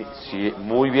 Sí,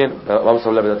 muy bien. Vamos a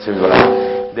hablar de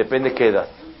verdad. Depende qué edad.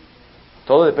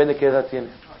 Todo depende qué edad tiene.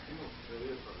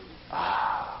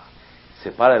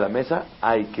 Se para de la mesa,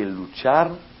 hay que luchar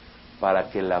para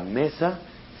que la mesa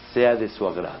sea de su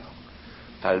agrado.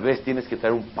 Tal vez tienes que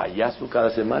traer un payaso cada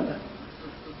semana.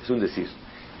 Es un decir.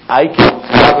 Hay que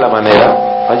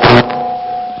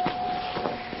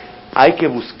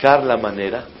buscar la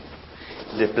manera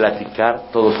de platicar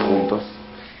todos juntos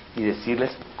y decirles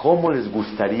cómo les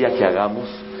gustaría que hagamos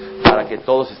para que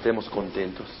todos estemos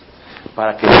contentos,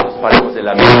 para que nos paremos de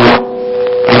la mesa.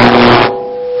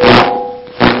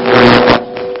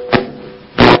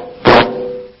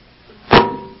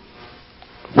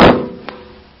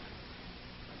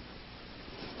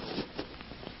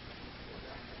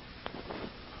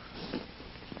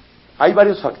 Hay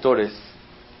varios factores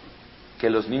que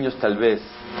los niños tal vez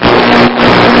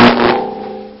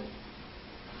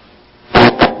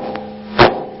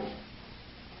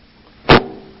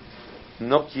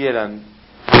no quieran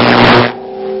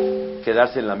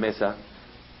quedarse en la mesa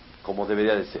como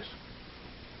debería de ser.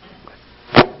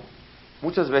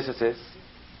 Muchas veces es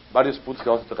varios puntos que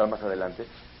vamos a tocar más adelante.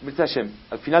 Mitzvah Hashem,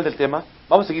 al final del tema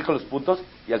vamos a seguir con los puntos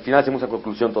y al final hacemos la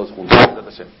conclusión todos juntos. Mitzvah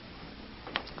Hashem.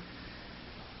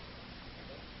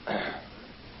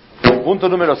 Punto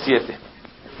número 7.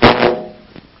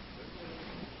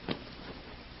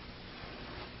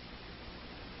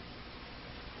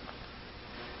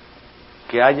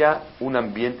 Que haya un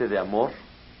ambiente de amor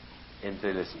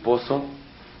entre el esposo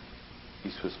y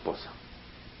su esposa.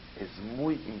 Es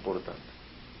muy importante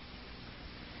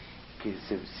que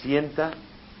se sienta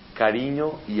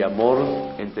cariño y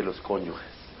amor entre los cónyuges.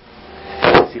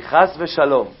 Si Haz ve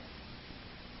Shalom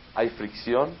hay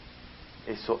fricción,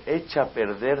 eso echa a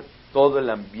perder todo el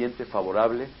ambiente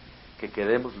favorable que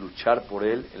queremos luchar por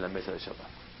él en la mesa de Shabbat.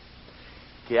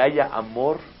 Que haya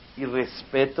amor y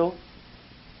respeto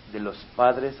de los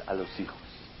padres a los hijos.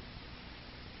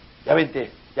 Ya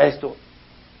vente, ya esto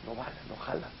no va, no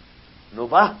jala, no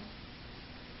va.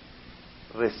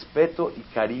 Respeto y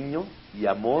cariño y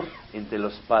amor entre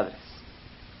los padres,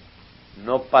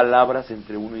 no palabras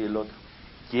entre uno y el otro.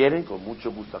 Quieren con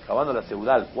mucho gusto, acabando la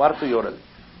seudá al cuarto y órale,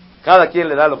 cada quien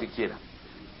le da lo que quiera.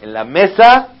 En la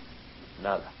mesa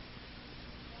nada.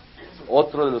 Es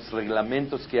otro de los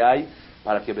reglamentos que hay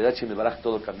para que Bedat Shem Baraj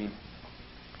todo camine.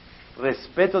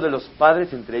 Respeto de los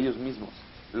padres entre ellos mismos,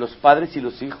 los padres y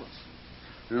los hijos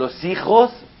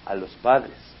a los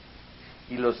padres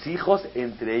y los hijos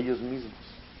entre ellos mismos.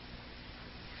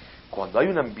 Cuando hay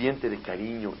un ambiente de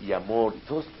cariño y amor, y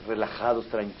todos relajados,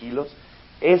 tranquilos,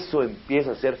 eso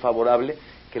empieza a ser favorable,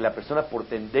 que la persona por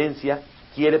tendencia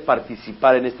quiere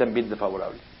participar en este ambiente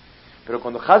favorable. Pero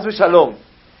cuando Haz Shalom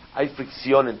hay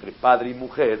fricción entre padre y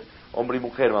mujer, hombre y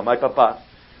mujer, mamá y papá,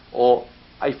 o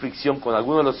hay fricción con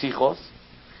alguno de los hijos,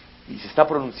 y se está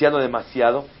pronunciando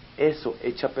demasiado, eso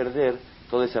echa a perder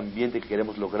todo ese ambiente que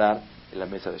queremos lograr en la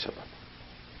mesa de Shabbat.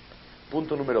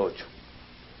 Punto número 8.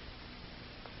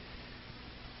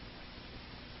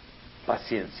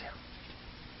 Paciencia.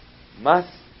 Más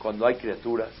cuando hay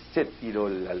criaturas, se tiró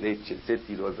la leche, se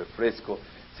tiró el refresco,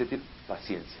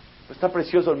 paciencia. Pues está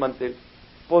precioso el mantel,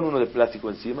 pon uno de plástico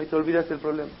encima y te olvidas del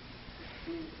problema.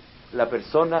 La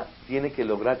persona tiene que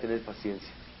lograr tener paciencia.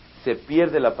 Se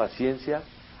pierde la paciencia,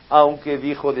 aunque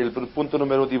dijo del punto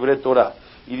número Divrei Torah,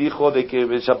 y dijo de que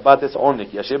el Shabbat es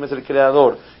Onek, y Hashem es el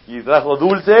creador, y trajo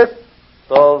dulces,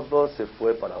 todo se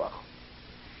fue para abajo.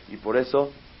 Y por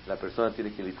eso la persona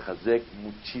tiene que litchazek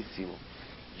muchísimo.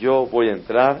 Yo voy a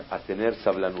entrar a tener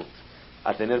sablanut,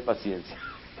 a tener paciencia.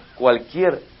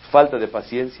 Cualquier falta de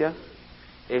paciencia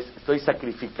estoy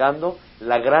sacrificando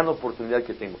la gran oportunidad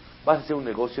que tengo. Vas a hacer un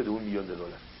negocio de $1 millón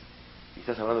y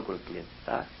estás hablando con el cliente.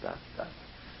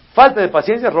 Falta de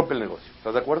paciencia rompe el negocio.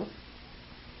 ¿Estás de acuerdo?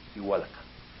 Igual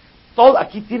acá.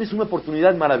 Aquí tienes una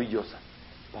oportunidad maravillosa.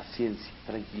 Paciencia,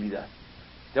 tranquilidad.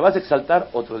 Te vas a exaltar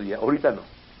otro día. Ahorita no.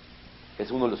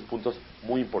 Es uno de los puntos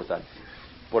muy importantes.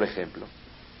 Por ejemplo,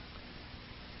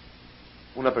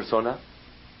 una persona,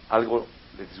 algo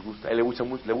le disgusta, a él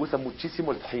le gusta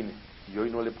muchísimo el tahine, y hoy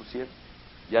no le pusieron,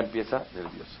 ya empieza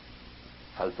nervioso,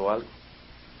 faltó algo,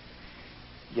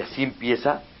 y así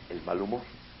empieza el mal humor.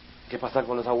 ¿Qué pasa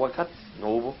con los aguacates? No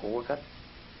hubo aguacates.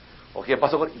 ¿O qué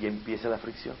pasó y empieza la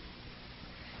fricción?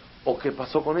 ¿O qué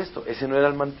pasó con esto? Ese no era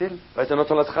el mantel, ese no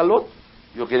son las jalot,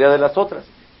 yo quería de las otras,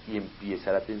 y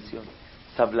empieza la tensión.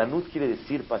 Sablanut quiere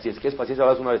decir paciencia. ¿Qué es paciencia?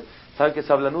 Hablas una vez. ¿Saben qué es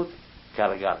sablanut?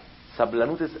 Cargar.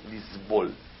 Sablanut es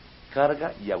lisbol,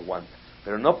 carga y aguanta,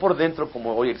 pero no por dentro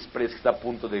como hoy Express que está a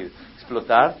punto de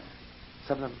explotar.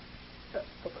 Sablanut.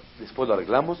 Después lo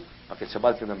arreglamos para que el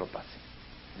Shabbat que no pase.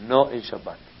 No en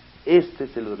Shabbat. Este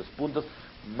es uno de los puntos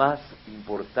más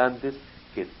importantes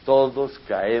que todos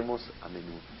caemos a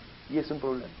menudo, y es un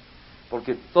problema,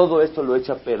 porque todo esto lo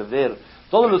echa a perder.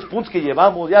 Todos los puntos que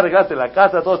llevamos, ya arreglaste la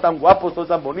casa, todos están guapos, todos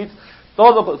están bonitos,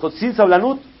 todo sin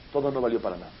sablanut, todo no valió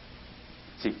para nada.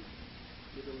 Sí.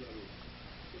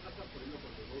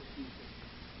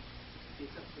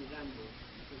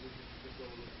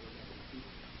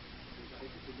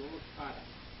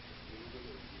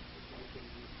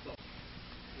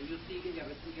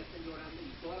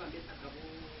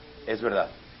 Es verdad.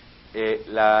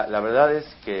 La verdad es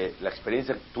que la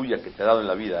experiencia tuya que te ha dado en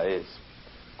la vida es,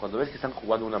 cuando ves que están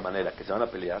jugando de una manera, que se van a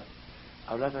pelear,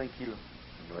 habla tranquilo.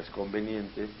 No es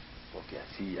conveniente, porque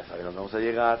así ya saben dónde vamos a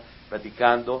llegar,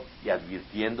 platicando y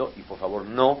advirtiendo, y por favor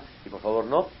no,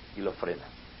 y lo frenas.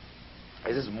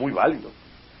 Eso es muy válido.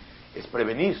 Es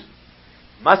prevenir.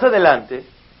 Más adelante,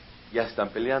 ya se están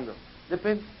peleando.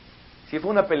 Depende. Si fue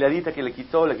una peleadita que le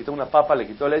quitó una papa,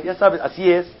 ya sabes,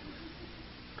 así es.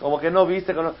 Como que no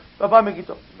viste, papá me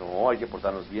quitó. No, hay que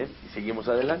portarnos bien y seguimos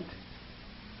adelante.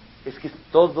 Es que es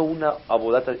toda una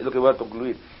abodata, es lo que voy a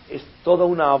concluir. Es toda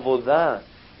una abodá.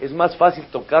 Es más fácil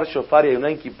tocar shofar y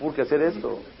Yom Kippur que hacer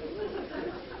esto.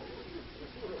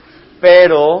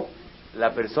 Pero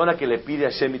la persona que le pide a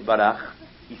Shemit Baraj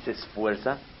y se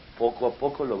esfuerza, poco a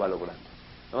poco lo va logrando.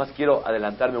 Nada más quiero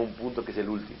adelantarme a un punto que es el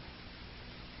último.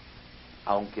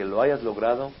 Aunque lo hayas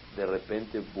logrado, de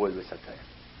repente vuelves a caer.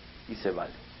 Y se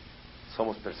vale.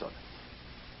 Somos personas.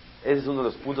 Ese es uno de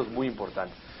los puntos muy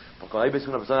importantes. Porque cuando hay veces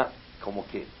una persona como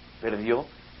que perdió,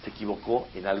 se equivocó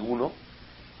en alguno,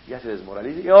 ya se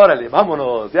desmoraliza y órale,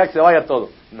 vámonos, ya que se vaya todo.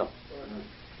 No.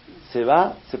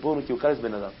 Se puede equivocar, es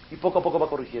benadam. Y poco a poco va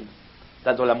corrigiendo.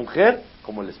 Tanto la mujer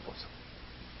como el esposo.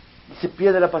 Y se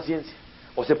pierde la paciencia.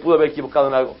 O se pudo haber equivocado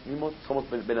en algo. Mismo, somos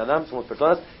benadam, somos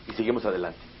personas y seguimos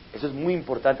adelante. Eso es muy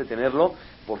importante tenerlo,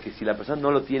 porque si la persona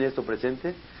no lo tiene esto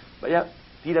presente, vaya,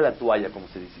 tira la toalla, como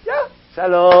se dice. Ya,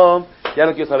 shalom, ya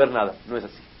no quiero saber nada. No es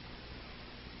así.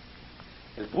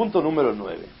 El punto número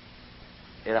 9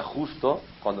 era justo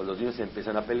cuando los niños se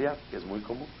empiezan a pelear, que es muy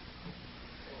común.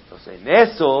 Entonces, en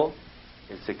eso,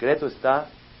 el secreto está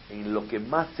en lo que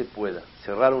más se pueda.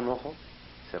 Cerrar un ojo,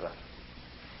 cerrar.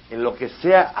 En lo que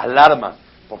sea alarma,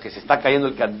 porque se está cayendo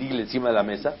el candil encima de la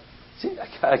mesa, sí,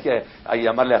 hay que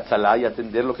llamarle a Tzalá y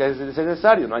atender lo que es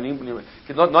necesario. No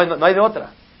hay de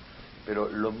otra. Pero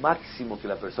lo máximo que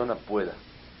la persona pueda,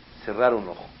 cerrar un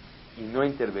ojo y no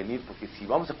intervenir, porque si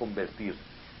vamos a convertir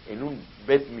en un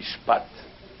Bet Mishpat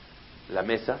la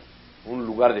mesa, un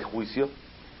lugar de juicio,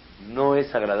 no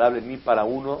es agradable ni para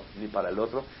uno ni para el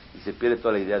otro, y se pierde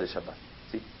toda la idea de Shabbat.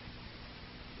 ¿Sí?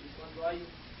 Y cuando hay,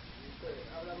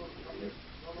 hablamos también,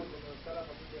 vamos cuando está la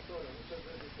familia sola, muchas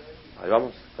veces hay... Ahí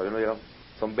vamos, todavía no llegamos.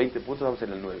 Son 20 puntos, vamos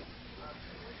en el 9.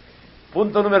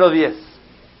 Punto número 10.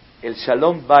 El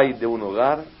Shalom Bayit de un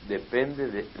hogar depende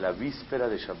de la víspera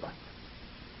de Shabbat.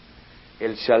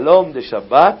 El Shalom de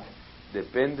Shabbat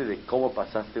depende de cómo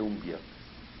pasaste un viernes.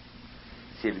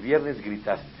 Si el viernes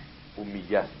gritaste,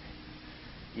 humillaste,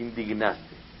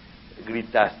 indignaste,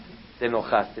 gritaste, te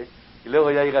enojaste, y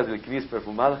luego ya llegas del knis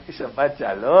perfumado, Shabbat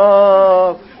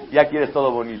Shalom, ya quieres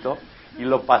todo bonito, y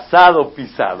lo pasado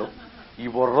pisado, y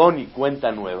borrón y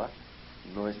cuenta nueva,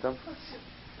 no es tan fácil.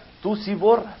 Tú sí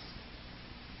borras,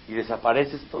 y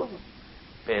desapareces todo,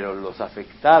 pero los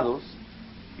afectados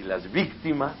y las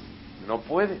víctimas no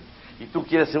pueden. Y tú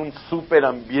quieres hacer un super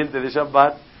ambiente de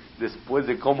Shabbat después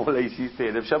de cómo le hiciste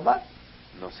Erev Shabbat.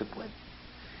 No se puede.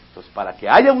 Entonces, para que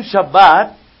haya un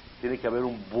Shabbat, tiene que haber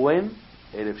un buen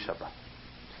Erev Shabbat.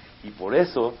 Y por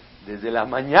eso, desde la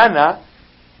mañana,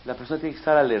 la persona tiene que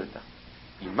estar alerta.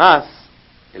 Y más,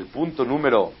 el punto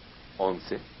número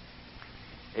 11,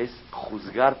 es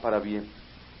juzgar para bien.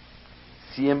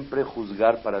 Siempre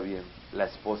juzgar para bien. La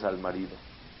esposa al marido.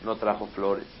 No trajo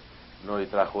flores, no le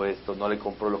trajo esto, no le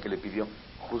compró lo que le pidió.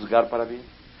 Juzgar para bien.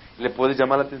 Le puedes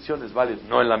llamar la atención, es válido.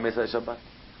 No en la mesa de Shabbat,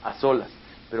 a solas.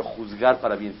 Pero juzgar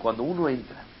para bien. Cuando uno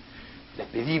entra, le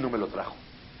pedí y no me lo trajo.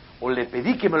 O le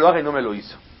pedí que me lo haga y no me lo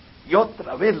hizo. Y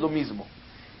otra vez lo mismo.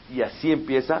 Y así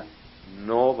empieza,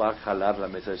 no va a jalar la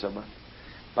mesa de Shabbat.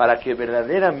 Para que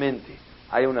verdaderamente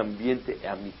haya un ambiente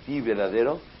amití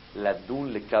verdadero, la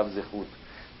dun le kav zehut.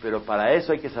 Pero para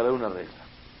eso hay que saber una regla.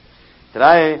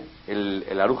 Trae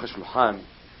el Aruch HaShulchan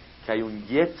que hay un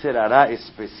Yetzer Hará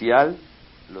especial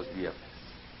los viernes.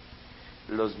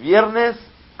 Los viernes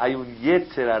hay un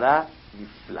Yetzer Hará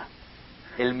nifla.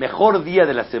 El mejor día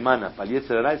de la semana para el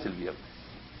Yetzer Hará es el viernes.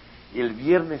 Y el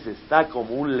viernes está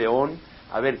como un león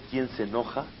a ver quién se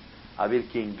enoja, a ver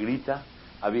quién grita,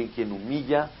 a ver quién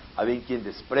humilla, a ver quién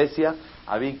desprecia,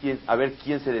 a ver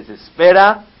quién se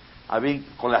desespera, a ver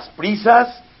con las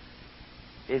prisas.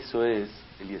 Eso es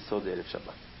el Yesod de Erev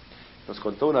Shabbat. Nos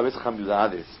contó una vez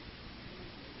Hamudades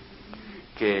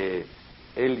que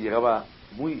él llegaba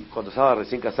cuando estaba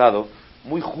recién casado,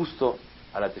 muy justo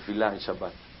a la tefilá en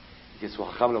Shabbat. Y que su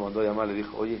hajam lo mandó a llamar, le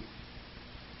dijo, oye,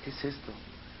 ¿qué es esto?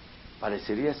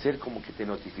 Parecería ser como que te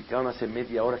notificaron hace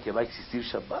media hora que va a existir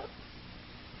Shabbat.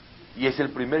 Y es el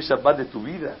primer Shabbat de tu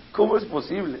vida. ¿Cómo es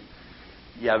posible?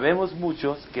 Y habemos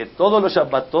muchos que todos los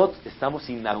Shabbatot estamos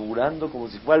inaugurando como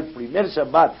si fuera el primer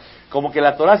Shabbat. Como que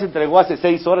la Torah se entregó hace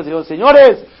 6 horas y dijo,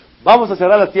 señores, vamos a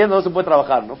cerrar las tiendas, no se puede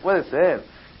trabajar. No puede ser.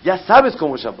 Ya sabes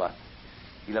cómo es Shabbat.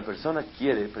 Y la persona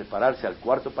quiere prepararse al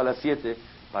 4:45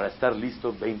 para estar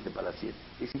listo 20:7.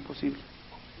 Es imposible.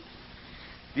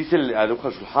 Dice el Aruch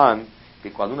HaShulchan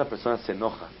que cuando una persona se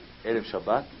enoja, Erev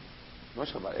Shabbat, no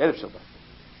Shabbat, Erev Shabbat,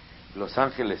 los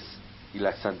ángeles y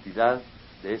la santidad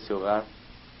de ese hogar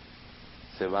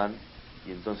se van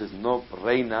y entonces no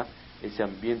reina ese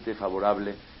ambiente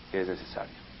favorable que es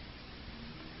necesario.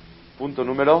 Punto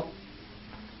número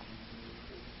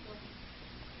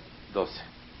 12.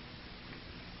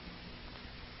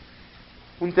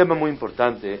 Un tema muy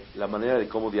importante, la manera de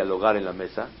cómo dialogar en la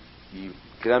mesa, y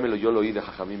créanmelo, yo lo oí de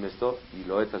Jajamim esto y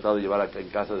lo he tratado de llevar acá en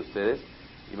casa de ustedes,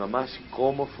 y mamás,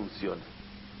 cómo funciona.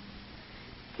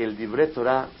 Que el Divrei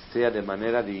Torah sea de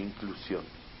manera de inclusión,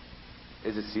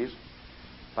 es decir,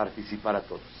 participar a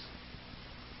todos.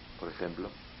 Por ejemplo,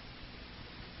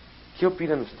 ¿qué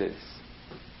opinan ustedes?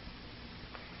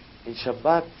 En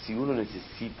Shabbat, si uno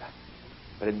necesita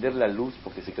prender la luz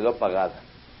porque se quedó apagada,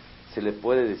 ¿se le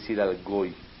puede decir al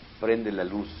Goy, prende la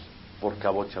luz por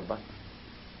Kabot Shabbat?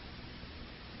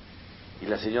 Y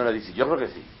la señora dice, yo creo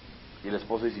que sí. Y el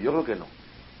esposo dice, yo creo que no.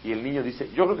 Y el niño dice,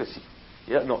 yo creo que sí.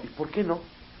 Y ella, no, ¿y por qué no?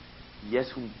 Y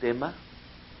es un tema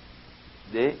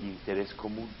de interés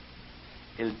común.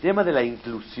 El tema de la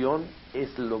inclusión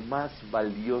es lo más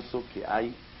valioso que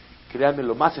hay, créanme,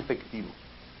 lo más efectivo.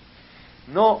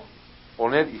 No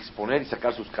poner y exponer y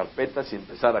sacar sus carpetas y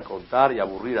empezar a contar y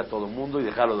aburrir a todo el mundo y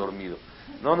dejarlo dormido.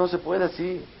 No, no se puede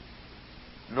así.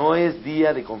 No es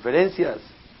día de conferencias.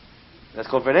 Las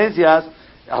conferencias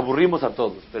aburrimos a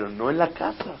todos, pero no en la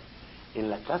casa. En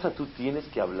la casa tú tienes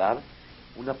que hablar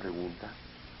una pregunta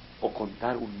o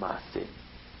contar un maasé,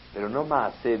 pero no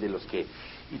maasé de los que,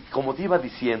 y como te iba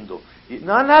diciendo,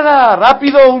 no, nada,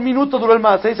 rápido, 1 minuto duró el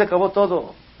maasé y se acabó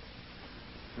todo.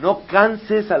 No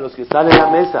canses a los que están en la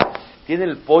mesa. Tienen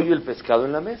el pollo y el pescado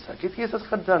en la mesa. ¿Qué estás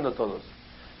cantando todos?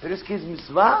 Pero es que es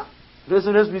mitzvah. Pero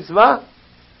eso no es mitzvah.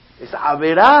 Es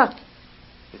averá.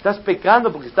 Estás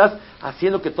pecando porque estás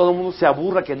haciendo que todo el mundo se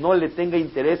aburra, que no le tenga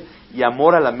interés y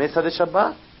amor a la mesa de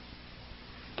Shabbat.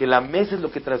 Que la mesa es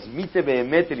lo que transmite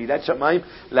Behemet, el Irat Shamayim,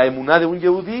 la emuná de un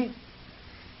Yehudí.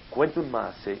 Cuenta un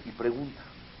maaseh y pregunta,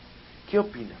 ¿qué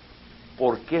opina?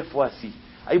 ¿Por qué fue así?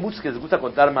 Hay muchos que les gusta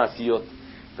contar maasiot,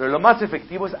 pero lo más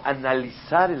efectivo es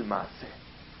analizar el maaseh.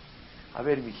 A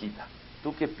ver, mijita,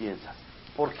 ¿tú qué piensas?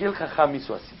 ¿Por qué el jajam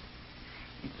hizo así?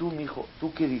 Y tú, mijo,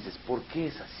 ¿tú qué dices? ¿Por qué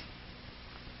es así?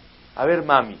 A ver,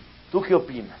 mami, ¿tú qué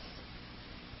opinas?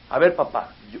 A ver, papá,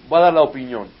 yo voy a dar la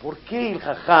opinión. ¿Por qué el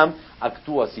jajam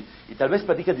actúa así? Y tal vez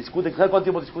platican, discuten. ¿Sabes cuánto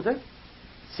tiempo discuten?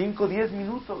 5, 10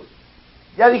 minutos.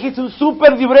 Ya dijiste un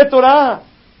súper libre Torah.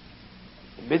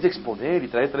 En vez de exponer y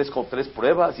traer tres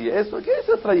pruebas y eso, ¿qué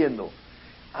estás trayendo?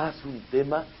 Haz un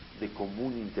tema de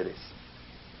común interés.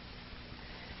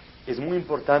 Es muy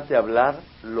importante hablar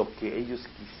lo que ellos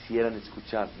quisieran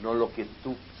escuchar, no lo que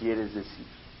tú quieres decir.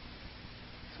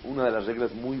 Es una de las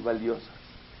reglas muy valiosas.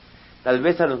 Tal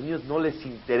vez a los niños no les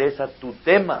interesa tu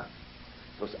tema.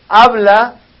 Pues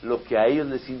habla lo que a ellos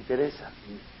les interesa.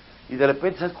 Y de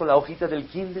repente estás con la hojita del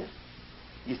kinder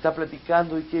y está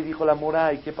platicando y qué dijo la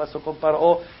morá y qué pasó con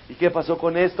Paró y qué pasó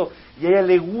con esto. Y a ella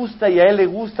le gusta y a él le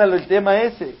gusta el tema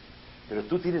ese. Pero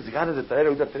tú tienes ganas de traer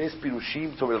ahorita 3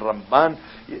 pirushim sobre el Rambán.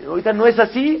 Y ahorita no es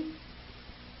así.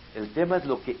 El tema es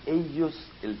lo que ellos,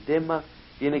 el tema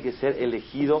tiene que ser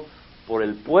elegido por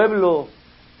el pueblo,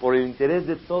 por el interés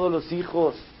de todos los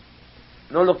hijos,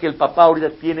 no lo que el papá ahorita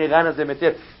tiene ganas de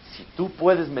meter. Si tú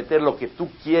puedes meter lo que tú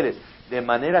quieres de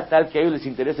manera tal que a ellos les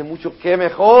interese mucho, ¡qué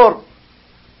mejor!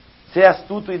 Seas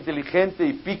astuto, inteligente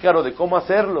y pícaro de cómo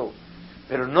hacerlo.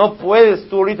 Pero no puedes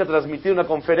tú ahorita transmitir una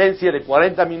conferencia de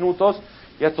 40 minutos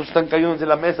y estos están cayendo de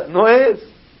la mesa. No es.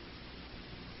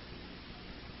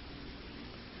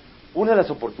 Una de las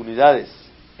oportunidades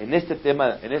en este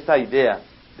tema, en esta idea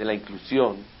de la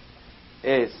inclusión,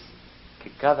 es que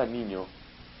cada niño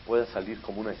pueda salir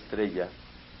como una estrella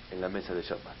en la mesa de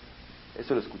Shabbat.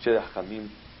 Eso lo escuché de Hajamim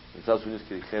en Estados Unidos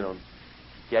que dijeron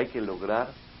que hay que lograr,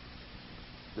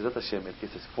 Bezat Hashem, el que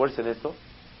se esfuerce en esto,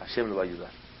 Hashem lo va a ayudar.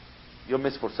 Yo me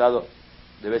he esforzado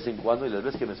de vez en cuando y las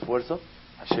veces que me esfuerzo,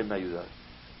 Hashem me ha ayudado.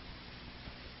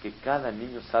 Que cada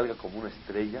niño salga como una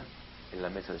estrella en la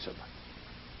mesa de Shabbat.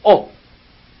 O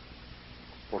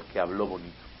porque habló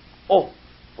bonito. O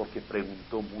porque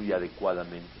preguntó muy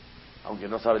adecuadamente, aunque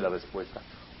no sabe la respuesta.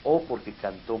 O porque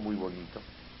cantó muy bonito.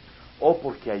 O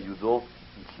porque ayudó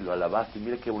y lo alabaste.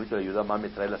 Mira qué bonito le ayudó a mamá, me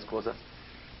trae las cosas.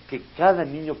 Que cada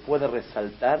niño pueda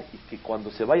resaltar y que cuando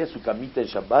se vaya a su camita en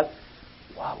Shabbat,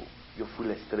 wow, yo fui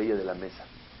la estrella de la mesa.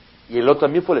 Y el otro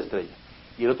también fue la estrella.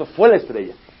 Y el otro fue la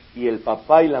estrella. Y el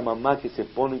papá y la mamá que se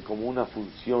ponen como una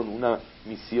función, una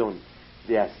misión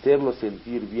de hacerlo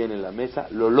sentir bien en la mesa,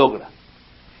 lo logra.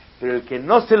 Pero el que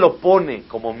no se lo pone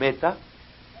como meta,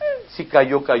 si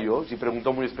cayó, cayó. Si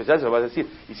preguntó muy especial, se lo va a decir.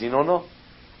 Y si no, no.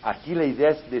 Aquí la idea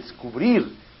es descubrir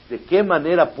de qué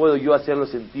manera puedo yo hacerlo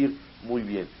sentir muy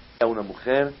bien. Sea una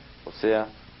mujer o sea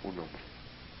un hombre.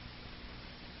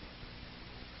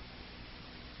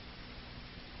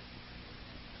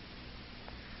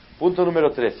 Punto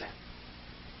número 13.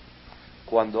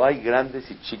 Cuando hay grandes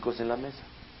y chicos en la mesa.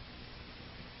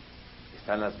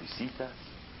 Están las visitas,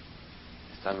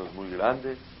 están los muy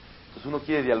grandes. Entonces uno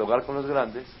quiere dialogar con los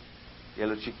grandes y a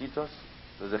los chiquitos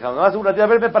los dejamos. No, un ratito, a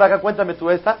verme para acá, cuéntame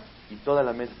tú esta. Y toda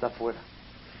la mesa está afuera.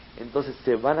 Entonces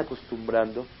se van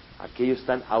acostumbrando a que ellos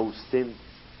están ausentes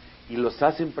y los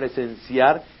hacen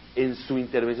presenciar en su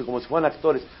intervención, como si fueran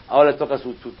actores. Ahora les toca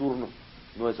su turno.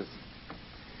 No es así.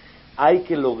 Hay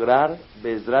que lograr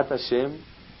Bezrat Hashem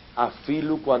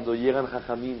afilu cuando llegan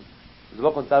Jajamim. Les voy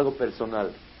a contar algo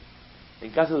personal. En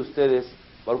casa de ustedes,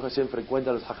 Baruch Hashem frecuenta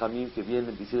a los Jajamim que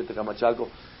vienen, visitan Tecamachalco,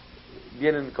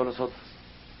 vienen con nosotros.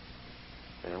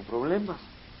 Pero hay un problema.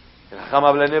 El Jajam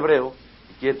habla en hebreo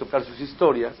y quiere tocar sus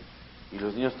historias y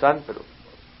los niños están, pero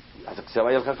hasta que se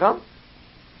vaya el Jajam.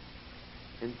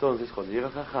 Entonces, cuando llega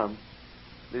el Jajam,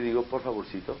 le digo, por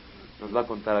favorcito, nos va a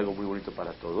contar algo muy bonito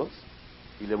para todos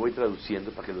y le voy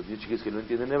traduciendo para que los niños chiquillos que no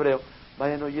entienden hebreo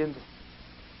vayan oyendo.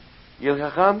 Y el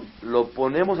Jajam lo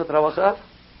ponemos a trabajar,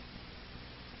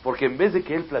 porque en vez de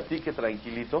que él platique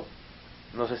tranquilito,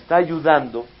 nos está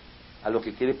ayudando a lo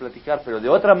que quiere platicar, pero de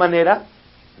otra manera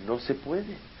no se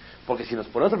puede. Porque si nos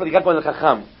ponemos a platicar con el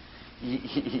Jajam y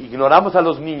ignoramos a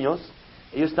los niños,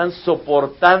 ellos están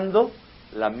soportando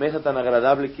la mesa tan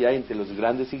agradable que hay entre los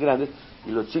grandes y grandes,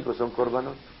 y los chicos son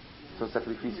korbanot, son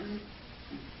sacrificios.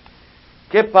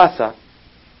 ¿Qué pasa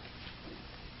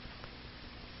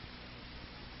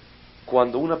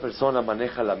cuando una persona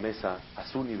maneja la mesa a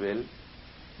su nivel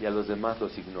y a los demás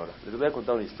los ignora. Les voy a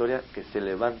contar una historia que se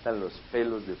levantan los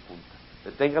pelos de punta.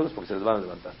 Deténganlos porque se les van a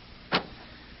levantar.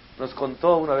 Nos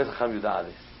contó una vez Jajam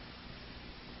Yudades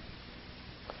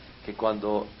que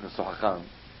cuando nuestro Jajam,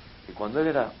 que cuando él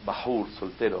era bajur,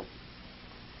 soltero,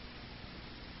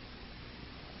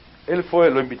 él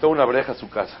lo invitó a una breja a su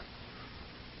casa.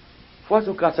 Fue a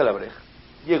su casa la breja.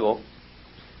 Llegó,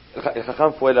 el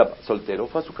Jajam soltero,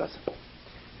 fue a su casa.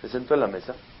 Se sentó en la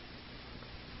mesa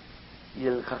y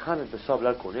el Jajam empezó a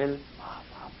hablar con él.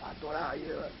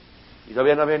 Y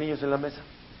todavía no había niños en la mesa.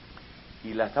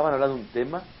 Y la estaban hablando de un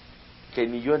tema que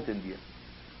ni yo entendía.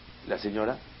 La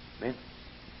señora, ven.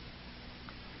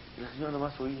 Y la señora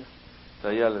nomás oía.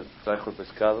 Trajo el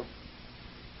pescado.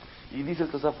 Y dice el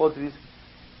Tosafot, dice,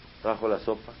 trajo la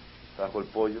sopa, trajo el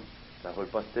pollo, trajo el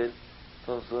pastel,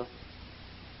 todo.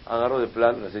 Agarró de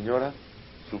plan la señora,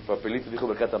 su papelito, dijo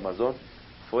Mercata Mazón,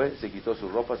 fue, se quitó su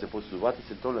ropa, se puso su bata, se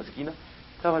sentó en la esquina,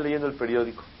 estaba leyendo el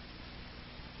periódico.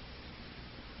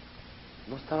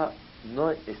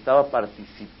 No estaba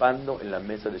participando en la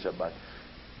mesa de Shabbat.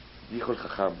 Dijo el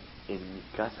Jajam, en mi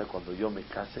casa cuando yo me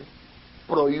case,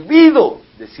 prohibido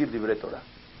decir Divrei Torah.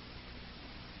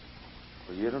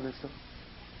 ¿Oyeron eso?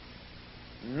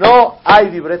 No hay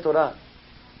Divrei Torah.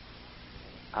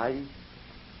 Hay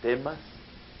temas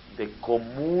de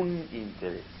común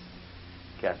interés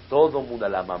que a todo mundo, a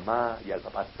la mamá y al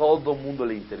papá, a todo mundo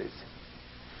le interesa.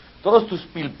 Todos tus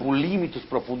pilpulim y tus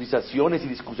profundizaciones y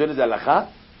discusiones de alajá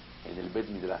en el Bet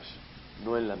Midrash,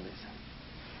 no en la mesa.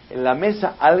 En la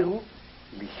mesa algo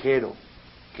ligero,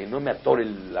 que no me atore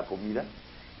la comida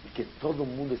y que todo el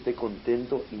mundo esté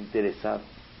contento, interesado.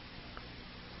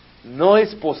 No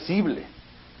es posible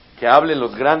que hablen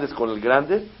los grandes con el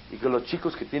grande y que los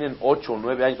chicos que tienen 8 o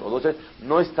 9 años o 12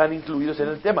 no están incluidos en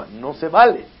el tema. No se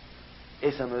vale.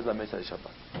 Esa no es la mesa de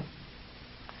Shabbat.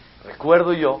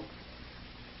 Recuerdo yo,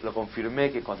 lo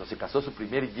confirmé, que cuando se casó su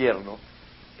primer yerno,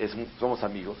 somos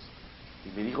amigos, y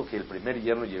me dijo que el primer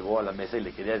yerno llegó a la mesa y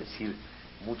le quería decir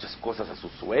muchas cosas a su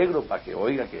suegro para que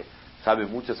oiga que sabe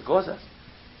muchas cosas.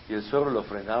 Y el suegro lo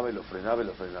frenaba y lo frenaba y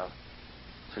lo frenaba.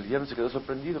 El yerno se quedó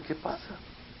sorprendido. ¿Qué pasa?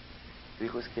 Le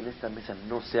dijo, es que en esta mesa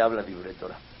no se habla Divrei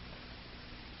Torah.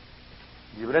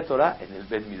 Divrei Torah en el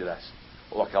Bet Midrash.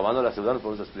 O acabando la ciudad, nos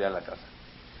podemos estudiar en la casa.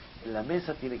 En la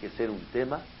mesa tiene que ser un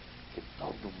tema que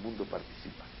todo el mundo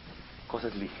participa.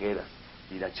 Cosas ligeras,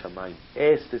 Yirat Shamayim.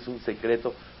 Este es un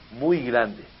secreto muy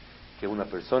grande que una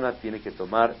persona tiene que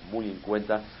tomar muy en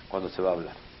cuenta cuando se va a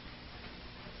hablar.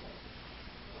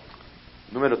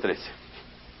 Número 13.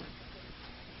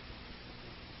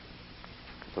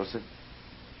 Entonces,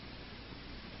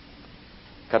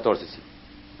 14, sí.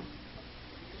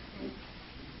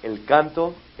 El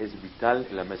canto es vital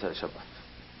en la mesa de Shabbat,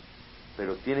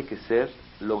 pero tiene que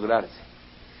lograrse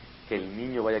que el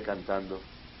niño vaya cantando,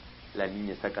 la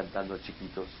niña está cantando a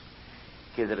chiquitos,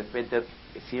 que de repente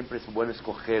siempre es bueno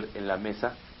escoger en la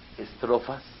mesa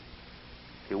estrofas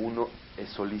que uno es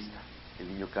solista, el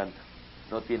niño canta,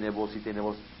 no tiene voz, y tiene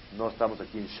voz, no estamos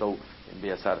aquí en show en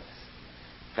Bellas Artes,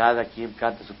 cada quien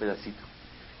canta su pedacito,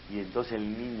 y entonces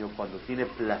el niño cuando tiene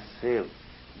placer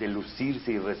de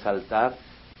lucirse y resaltar,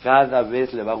 cada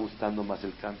vez le va gustando más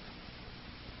el canto,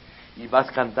 y vas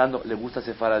cantando, le gusta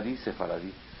sefaradí,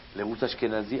 le gusta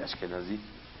ashkenazí,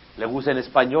 le gusta en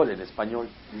español,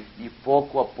 y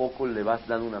poco a poco le vas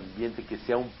dando un ambiente que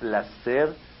sea un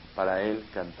placer para él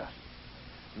cantar,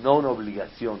 no una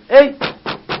obligación. ¡Ey!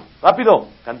 ¡Rápido!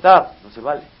 ¡Cantar! No se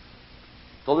vale.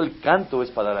 Todo el canto es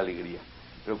para dar alegría,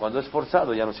 pero cuando es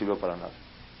forzado ya no sirve para nada.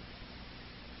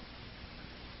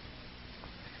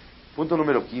 Punto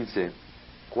número 15.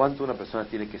 ¿Cuánto una persona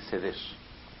tiene que ceder?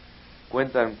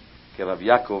 Cuentan que Rav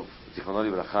Yaakov, Zichrono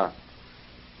Libraja,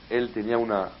 él tenía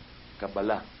una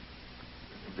Kabbalah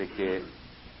de que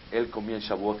él comía en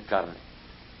Shavuot carne,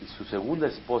 y su segunda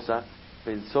esposa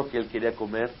pensó que él quería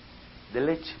comer de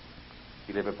leche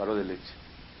y le preparó de leche.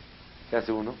 ¿Qué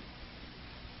hace uno?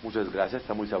 Muchas gracias,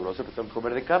 está muy sabroso, pero tengo que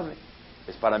comer de carne,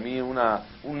 es para mí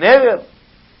un neder.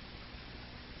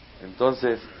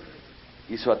 Entonces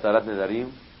hizo Atarat Nedarim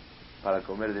para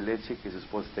comer de leche, que su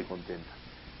esposa esté contenta.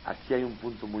 Aquí hay un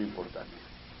punto muy importante: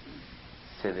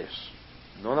 ceder.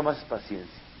 No nada más es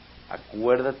paciencia.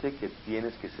 Acuérdate que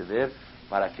tienes que ceder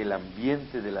para que el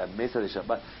ambiente de la mesa de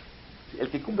Shabbat, el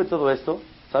que cumple todo esto,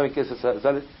 ¿saben qué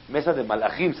sale? Mesa de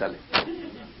Malachim sale.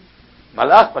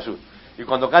 Malach Pashut. Y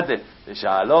cuando cante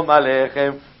Shalom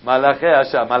Alechem, Malaché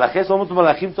Hashem, Malaché somos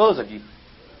Malachim todos aquí.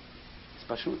 Es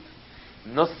Pashut.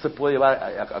 No se puede llevar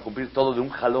a cumplir todo de un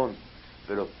jalón,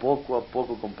 pero poco a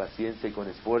poco, con paciencia y con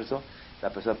esfuerzo, la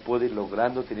persona puede ir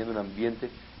logrando, teniendo un ambiente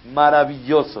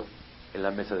maravilloso en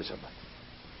la mesa de Shabbat.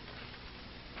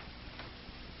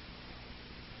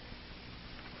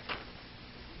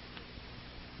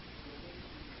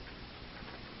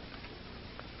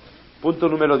 Punto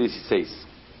número 16.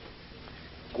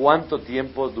 ¿Cuánto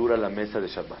tiempo dura la mesa de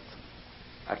Shabbat?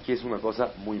 Aquí es una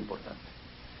cosa muy importante.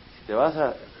 Si te vas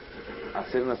a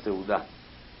hacer una seudá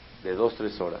de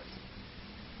 2-3 horas,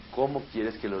 ¿cómo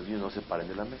quieres que los niños no se paren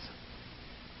de la mesa?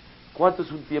 ¿Cuánto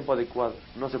es un tiempo adecuado?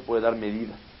 No se puede dar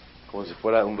medida, como si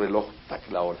fuera un reloj, tac,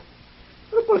 la hora.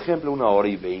 Pero, por ejemplo, 1 hora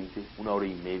y 20, 1 hora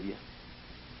y media,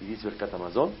 y dice el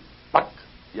catamazón, ¡pac!,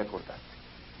 ya cortaste.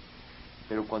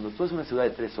 Pero cuando tú haces una ciudad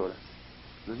de 3 horas,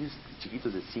 los niños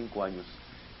chiquitos de 5 años,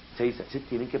 6 años, se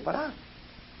tienen que parar.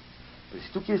 Pero si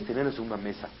tú quieres tenerlos en una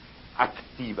mesa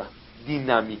activa,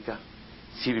 dinámica,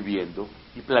 sirviendo,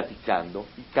 y platicando,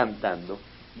 y cantando,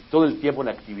 y todo el tiempo en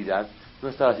actividad, no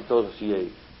estar así todos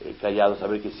así callados a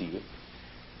ver qué sigue,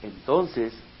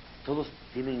 entonces todos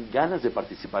tienen ganas de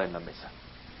participar en la mesa.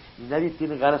 Y nadie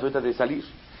tiene ganas ahorita de salir.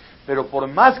 Pero por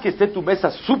más que esté tu mesa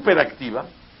súper activa,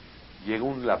 llega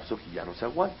un lapso que ya no se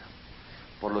aguanta.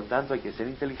 Por lo tanto, hay que ser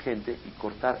inteligente y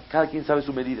cortar. Cada quien sabe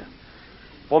su medida.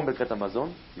 Pon Berkat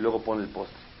Hamazon y luego pon el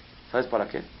postre. ¿Sabes para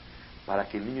qué? Para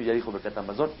que el niño ya dijo Berkat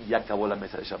Hamazon y ya acabó la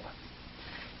mesa de Shabbat.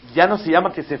 Ya no se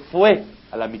llama que se fue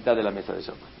a la mitad de la mesa de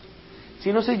Shabbat,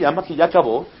 sino se llama que ya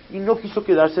acabó y no quiso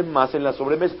quedarse más en la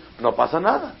sobremesa. No pasa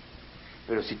nada.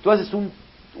 Pero si tú haces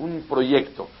un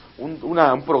proyecto,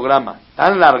 un programa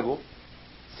tan largo,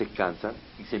 se cansan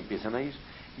y se empiezan a ir.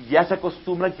 Y ya se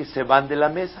acostumbran que se van de la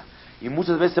mesa. Y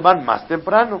muchas veces se van más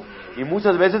temprano. Y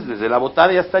muchas veces desde la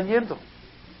botana ya están yendo.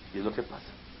 Y es lo que pasa.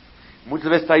 Muchas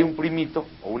veces trae un primito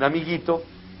o un amiguito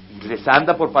y les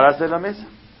anda por pararse de la mesa.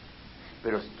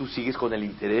 Pero si tú sigues con el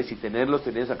interés y tenerlos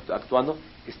actuando,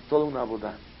 es toda una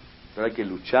boda. Pero hay que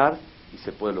luchar y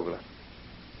se puede lograr.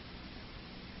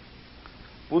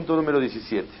 Punto número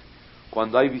 17.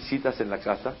 Cuando hay visitas en la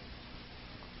casa,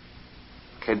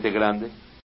 gente grande,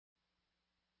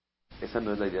 esa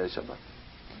no es la idea de Shabbat.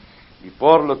 Y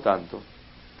por lo tanto,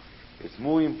 es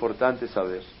muy importante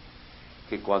saber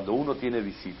que cuando uno tiene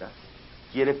visitas,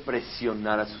 quiere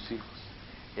presionar a sus hijos.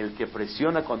 El que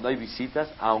presiona cuando hay visitas,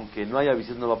 aunque no haya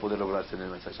visitas, no va a poder lograrse en el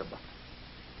mensaje Shabbat.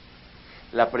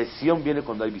 La presión viene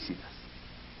cuando hay visitas.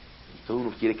 Y todo el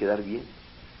mundo quiere quedar bien.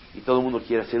 Y todo el mundo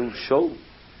quiere hacer un show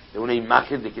de una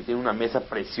imagen de que tiene una mesa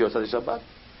preciosa de Shabbat.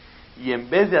 Y en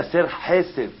vez de hacer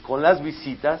Hesed con las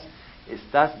visitas,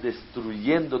 estás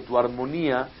destruyendo tu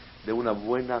armonía de una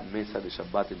buena mesa de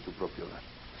Shabbat en tu propio hogar.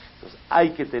 Entonces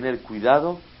hay que tener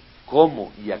cuidado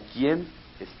cómo y a quién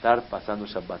estar pasando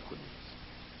Shabbat con ellos.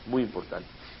 Muy importante.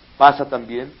 Pasa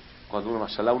también cuando uno,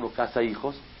 mashallah, uno casa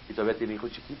hijos y todavía tiene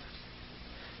hijos chiquitos.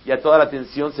 Ya toda la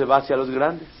atención se va hacia los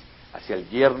grandes, hacia el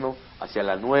yerno, hacia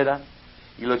la nuera,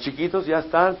 y los chiquitos ya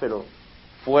están, pero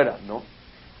fuera, ¿no?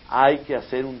 Hay que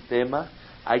hacer un tema,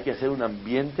 hay que hacer un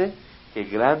ambiente que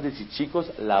grandes y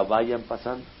chicos la vayan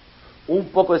pasando. Un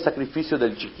poco de sacrificio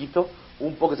del chiquito,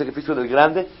 un poco de sacrificio del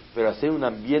grande, pero hacer un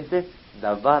ambiente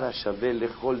davar shabel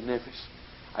lechol nefesh.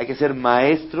 Hay que ser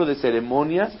maestro de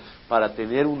ceremonias para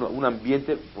tener un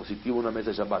ambiente positivo, una mesa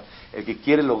de Shabbat. El que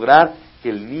quiere lograr que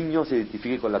el niño se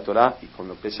identifique con la Torah y con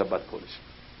lo que es Shabbat Kodesh.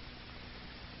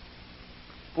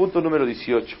 Punto número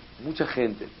 18. Mucha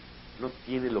gente no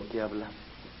tiene lo que hablar.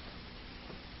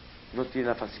 No tiene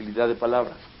la facilidad de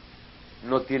palabra.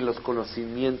 No tiene los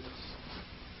conocimientos.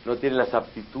 No tiene las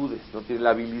aptitudes. No tiene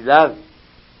la habilidad.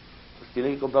 Pues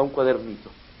tiene que comprar un cuadernito.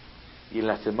 Y en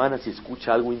la semana, si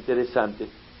escucha algo interesante,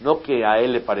 no que a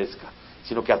él le parezca,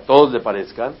 sino que a todos le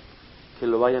parezcan, que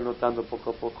lo vaya notando poco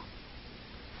a poco.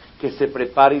 Que se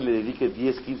prepare y le dedique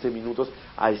 10-15 minutos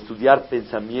a estudiar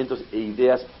pensamientos e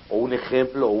ideas, o un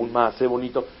ejemplo, o un maasé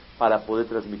bonito, para poder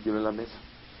transmitirlo en la mesa.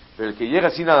 Pero el que llega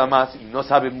así nada más, y no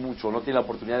sabe mucho, no tiene la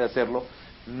oportunidad de hacerlo,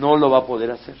 no lo va a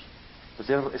poder hacer.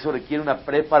 Entonces eso requiere una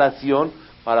preparación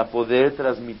para poder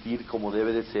transmitir como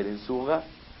debe de ser en su hogar.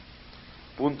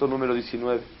 Punto número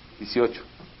 18.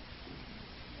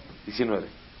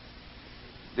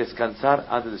 Descansar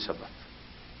antes de Shabbat.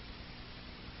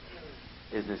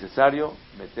 Es necesario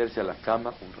meterse a la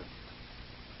cama un ratito.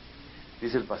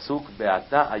 Dice el pasuk,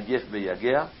 Beata ayef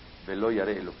beyagea velo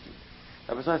yare elokim.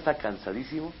 La persona está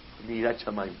cansadísimo, ni irá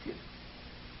Shamayim tiene.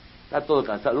 Está todo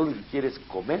cansado, lo único que quiere es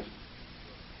comer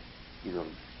y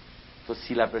dormir. Entonces,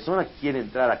 si la persona quiere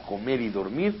entrar a comer y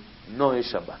dormir, no es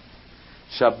Shabbat.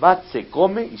 Shabbat se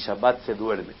come y Shabbat se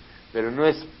duerme, pero no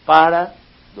es para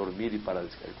dormir y para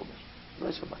comer. No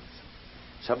es Shabbat.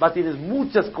 Shabbat tienes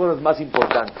muchas cosas más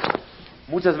importantes.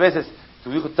 Muchas veces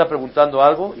tu hijo te está preguntando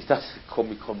algo y estás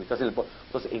come, estás en el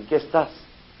entonces, ¿en qué estás?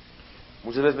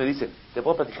 Muchas veces me dicen, ¿te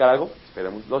puedo platicar algo?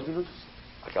 Esperamos 2 minutos.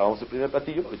 Acabamos el primer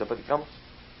platillo, ahorita platicamos.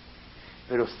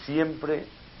 Pero siempre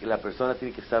la persona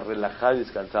tiene que estar relajada y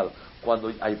descansada.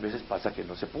 Cuando hay veces pasa que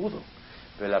no se pudo.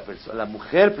 Pero la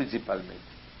mujer principalmente,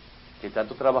 que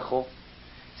tanto trabajó,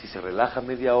 si se relaja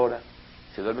media hora,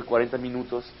 se duerme 40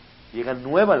 minutos, llega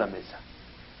nueva a la mesa.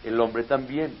 El hombre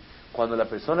también. Cuando la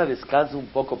persona descansa un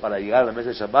poco para llegar a la mesa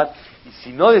de Shabbat, y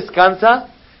si no descansa,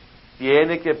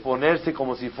 tiene que ponerse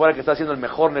como si fuera que está haciendo el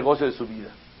mejor negocio de su vida.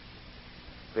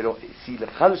 Pero si la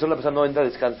persona no entra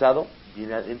descansado,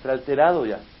 entra alterado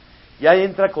ya. Ya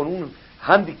entra con un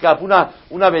handicap,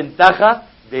 una ventaja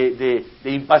de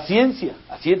impaciencia.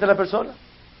 Así entra la persona.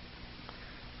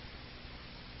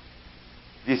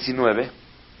 19.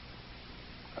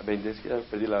 20, es que ya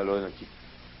perdí la orden aquí.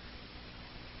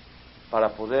 Para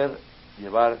poder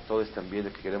llevar todo este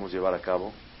ambiente que queremos llevar a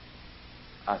cabo,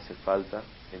 hace falta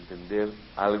entender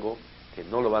algo que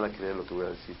no lo van a creer lo que voy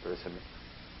a decir, pero es neta.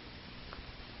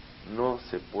 No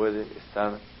se puede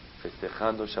estar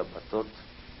festejando Shabbatot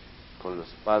con los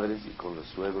padres y con los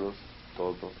suegros todo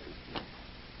el tiempo.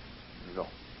 No.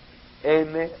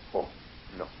 N-O.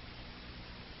 No.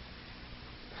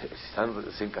 Si están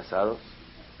recién casados,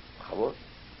 por favor.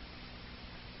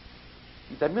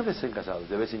 Y también recién casados,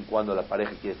 de vez en cuando la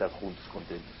pareja quiere estar juntos,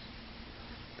 contentos.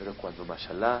 Pero cuando,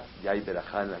 mashallah, ya hay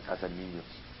verajá en la casa de niños,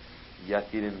 y ya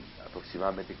tienen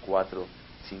aproximadamente 4,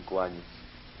 5 años,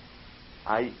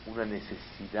 hay una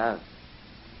necesidad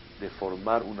de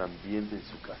formar un ambiente en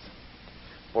su casa.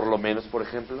 Por lo menos, por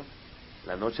ejemplo,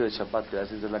 la noche de Shabbat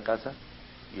quedarse en la casa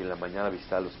y en la mañana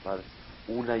visitar a los padres,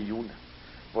 una y una.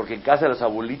 Porque en casa de los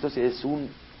abuelitos es un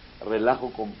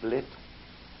relajo completo.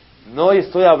 No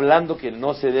estoy hablando que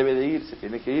no se debe de ir, se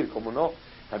tiene que ir, ¿cómo no?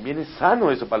 También es sano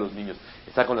eso para los niños,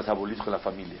 estar con los abuelitos, con la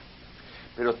familia.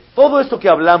 Pero todo esto que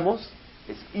hablamos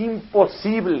es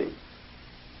imposible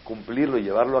cumplirlo y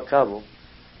llevarlo a cabo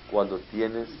cuando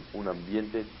tienes un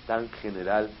ambiente tan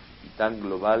general y tan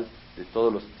global de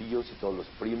todos los tíos y todos los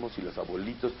primos y los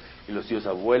abuelitos y los tíos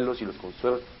abuelos y los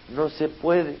consuelos. No se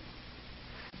puede.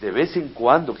 De vez en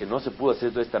cuando que no se pudo hacer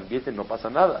todo este ambiente no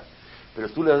pasa nada. Pero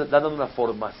tú le das dando una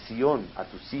formación a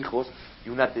tus hijos y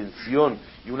una atención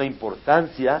y una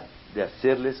importancia de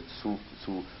hacerles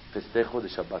su festejo de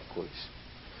Shabbat Kodesh.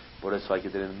 Por eso hay que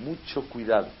tener mucho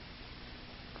cuidado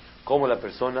cómo la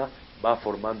persona va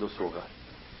formando su hogar.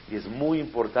 Y es muy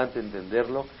importante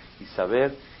entenderlo y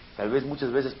saber, tal vez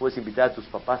muchas veces puedes invitar a tus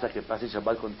papás a que pasen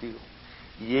Shabbat contigo.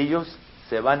 Y ellos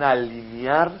se van a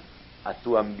alinear a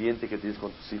tu ambiente que tienes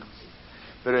con tus hijos.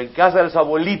 Pero en casa de los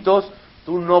abuelitos,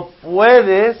 tú no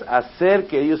puedes hacer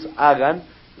que ellos hagan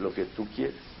lo que tú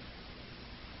quieres.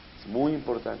 Es muy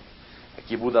importante.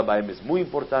 Aquí Buda Baem es muy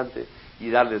importante y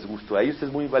darles gusto a ellos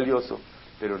es muy valioso,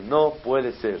 pero no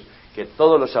puede ser que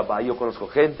todos los Shabbat, yo conozco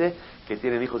gente que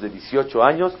tienen hijos de 18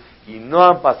 años y no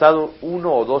han pasado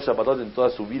 1 o 2 Shabbatot en toda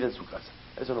su vida en su casa.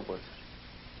 Eso no puede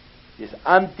ser. Y es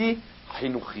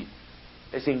anti-hinuji.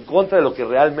 Es en contra de lo que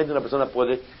realmente una persona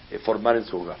puede formar en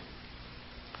su hogar.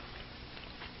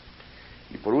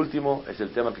 Y por último, es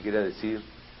el tema que quería decir,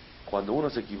 cuando uno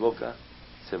se equivoca,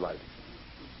 se vale.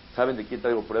 ¿Saben de quién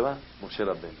traigo prueba? Moshe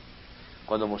Rabbeinu.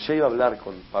 Cuando Moshe iba a hablar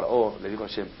con Paró, le dijo a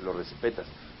Hashem, lo respetas,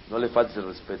 no le faltes el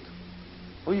respeto.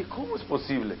 Oye, ¿cómo es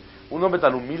posible? Un hombre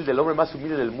tan humilde, el hombre más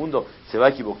humilde del mundo, ¿se va a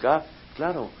equivocar?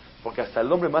 Claro, porque hasta el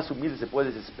hombre más humilde se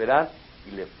puede desesperar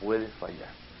y le puede fallar.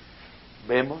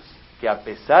 Vemos que a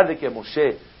pesar de que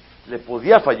Moshe le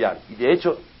podía fallar, y de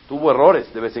hecho tuvo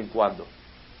errores de vez en cuando,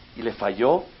 y le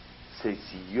falló, se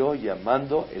siguió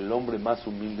llamando el hombre más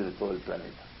humilde de todo el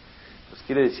planeta. Pues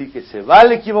quiere decir que se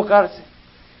vale equivocarse,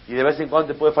 y de vez en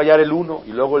cuando te puede fallar el 1,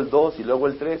 y luego el 2, y luego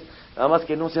el 3, nada más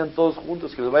que no sean todos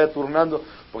juntos, que los vaya turnando,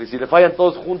 porque si le fallan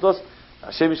todos juntos,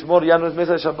 Hashem Ishmor ya no es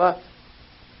mesa de Shabbat.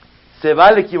 Se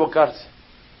vale equivocarse,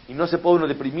 y no se puede uno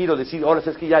deprimir o decir, ahora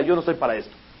sabes que ya, yo no estoy para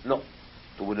esto. No,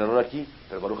 tuve un error aquí,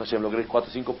 pero Baruch Hashem logré 4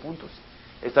 o 5 puntos.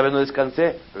 Esta vez no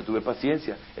descansé, pero tuve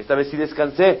paciencia. Esta vez sí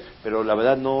descansé, pero la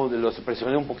verdad no, los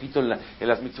presioné un poquito en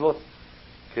las mitzvot.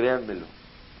 Créanmelo,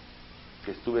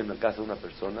 que estuve en la casa de una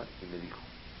persona y me dijo,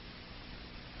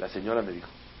 la señora me dijo,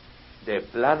 de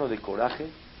plano de coraje,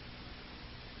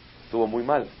 estuvo muy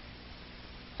mal.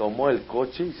 Tomó el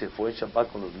coche y se fue en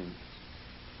Shabbat con los niños.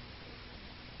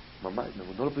 Mamá,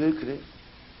 no lo podía creer.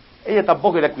 Ella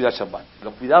tampoco quería cuidar Shabbat,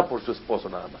 lo cuidaba por su esposo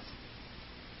nada más.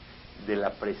 De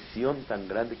la presión tan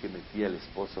grande que metía el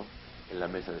esposo en la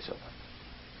mesa de Shabbat.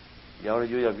 Y ahora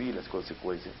yo ya vi las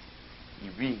consecuencias y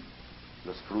vi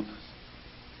los frutos.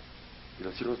 Y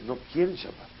los hijos no quieren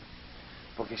Shabbat.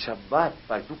 Porque Shabbat,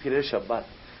 para tú querer Shabbat,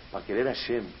 para querer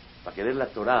Hashem, para querer la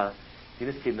Torah,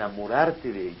 tienes que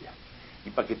enamorarte de ella. Y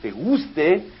para que te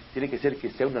guste, tiene que ser que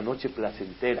sea una noche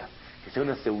placentera, que sea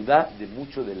una seudá de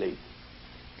mucho deleite.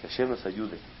 Que Hashem nos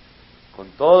ayude. Con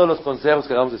todos los consejos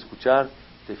que vamos a escuchar,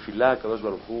 Tefilá, Kadosh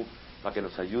Baruj Hu, para que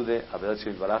nos ayude a ver si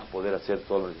Baraj poder hacer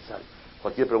todo lo necesario.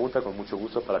 Cualquier pregunta, con mucho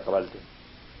gusto, para acabar el tema.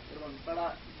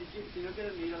 Perdón, si no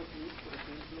quieren ir al club, por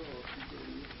ejemplo,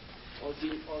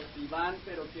 o si van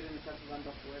pero quieren estar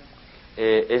jugando afuera.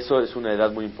 Eso es una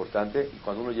edad muy importante, y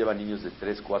cuando uno lleva niños de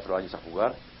 3, 4 años a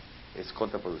jugar, es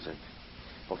contraproducente.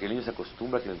 Porque el niño se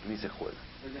acostumbra a que en el club se juega.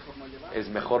 ¿Es mejor no llevarlos? Es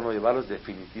mejor no llevarlos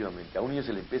definitivamente. A un niño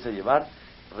se le empieza a llevar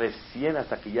recién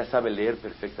hasta que ya sabe leer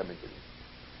perfectamente bien.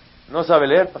 No sabe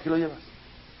leer, ¿para qué lo llevas?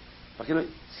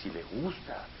 Si le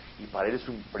gusta, y para él es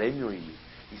un premio,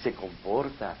 y se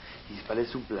comporta, y para él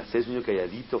es un placer, es un niño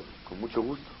calladito, con mucho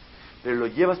gusto. Pero lo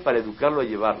llevas para educarlo a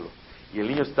llevarlo, y el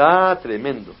niño está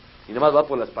tremendo, y nada más va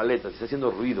por las paletas, y está haciendo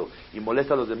ruido, y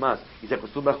molesta a los demás, y se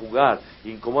acostumbra a jugar,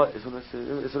 y incomoda. Eso no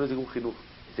es ningún jinuj,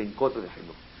 es en contra de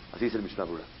jinuj. Así dice el Mishnah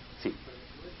Berurah. Sí.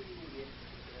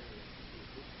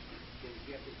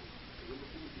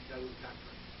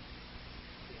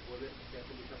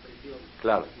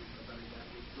 Claro.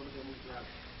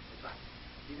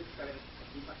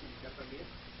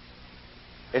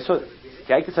 Eso,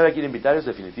 que hay que saber a quién invitar es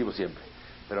definitivo siempre.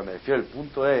 Pero me refiero, el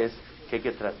punto es que hay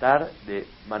que tratar de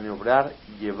maniobrar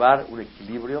y llevar un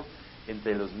equilibrio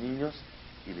entre los niños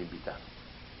y el invitado.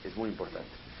 Es muy importante.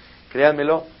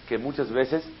 Créanmelo, que muchas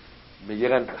veces me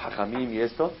llegan jajamín y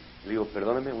esto, le digo,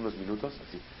 perdóname unos minutos,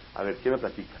 así. A ver, ¿qué me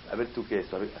platicas? A ver, ¿tú qué es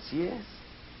esto? A ver, así es.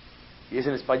 Y es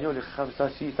en español, el jajam está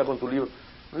así, está con tu libro.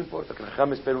 No importa, que el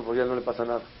jajam espera un royal, no le pasa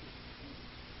nada.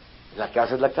 La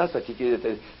casa es la casa, ¿qué quiere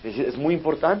decir? Es muy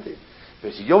importante.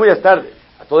 Pero si yo voy a estar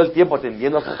todo el tiempo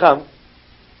atendiendo al jajam,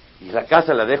 y la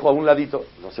casa la dejo a un ladito,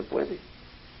 no se puede.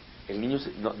 El niño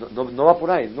no va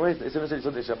por ahí, ese no es el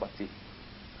son de Shabbat, sí.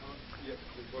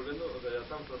 Volviendo, o sea, ya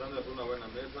estamos tratando de hacer una buena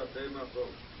mesa, temas, todo.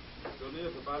 Los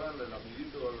niños se paran, el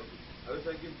amiguito, a veces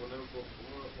hay que imponer un poco,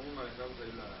 ¿cómo manejamos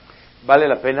ahí la...? Vale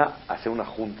la pena hacer una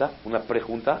junta, una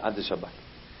prejunta antes de Shabbat.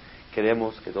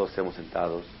 Queremos que todos estemos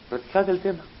sentados, platicar del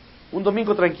tema. Un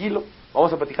domingo tranquilo,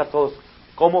 vamos a platicar todos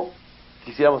cómo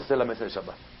quisiéramos hacer la mesa de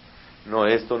Shabbat. No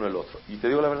esto, no el otro. Y te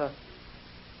digo la verdad,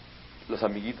 los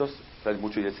amiguitos traen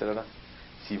mucho yetzer hara.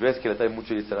 Si ves que le traen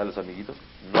mucho yetzer hara a los amiguitos,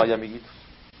 no hay amiguitos.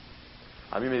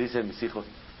 A mí me dicen mis hijos,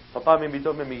 papá, me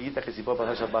invitó mi amiguita que si puedo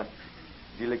pasar Shabbat.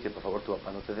 Dile que por favor tu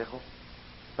papá no te dejo.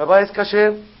 Papá, es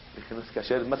kasher. Dije, no es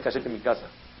kasher, es más kasher que mi casa.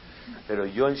 Pero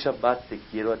yo en Shabbat te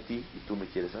quiero a ti y tú me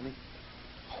quieres a mí.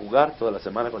 Jugar toda la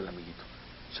semana con el amiguito.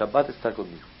 Shabbat estar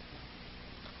conmigo.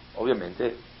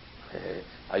 Obviamente,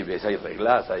 hay veces, hay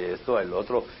reglas, hay esto, hay lo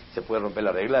otro, se puede romper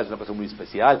la regla, es una cosa muy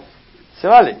especial. Se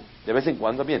vale, de vez en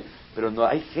cuando bien. Pero no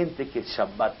hay gente que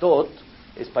Shabbatot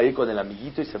es para ir con el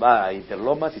amiguito y se va a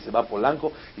Interlomas, y se va a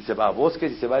Polanco, y se va a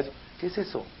Bosques, y se va a eso. ¿Qué es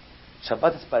eso?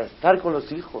 Shabbat es para estar con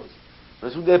los hijos. No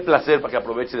es un día de placer para que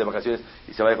aproveche de vacaciones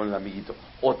y se vaya con el amiguito.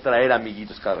 O traer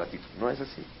amiguitos cada ratito. No es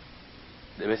así.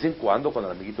 De vez en cuando el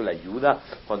amiguito le ayuda,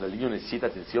 cuando el niño necesita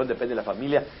atención, depende de la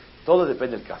familia. Todo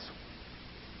depende del caso.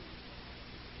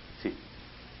 Sí.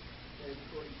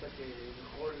 Dijo ahorita que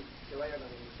mejor que vayan a la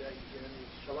universidad y que en el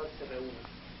Shabbat se reúnan.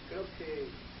 Creo que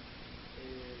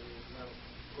la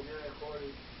comida mejor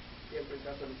siempre en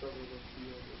casa de todos los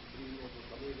tíos, los primos, los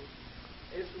amigos.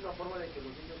 Es una forma de que los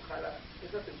niños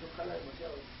esa atención jala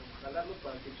demasiado, jalarlos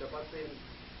para que chapaten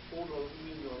uno, un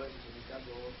niño a veces en mi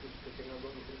caso, otros que tengan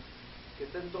dos o tres, que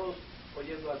estén todos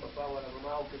oyendo al papá o a la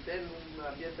mamá, o que estén en un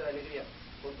ambiente de alegría,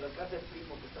 contra el casa del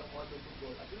primo que está jugando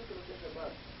fútbol, así no que no se hace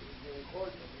más, mejor,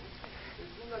 ¿no?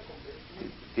 Es una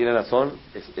competencia. Tiene razón,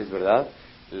 es verdad,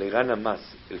 le gana más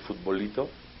el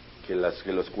futbolito que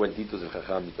los cuentitos del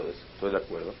jajam y todo eso, estoy de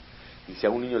acuerdo. Y si a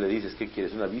un niño le dices, ¿qué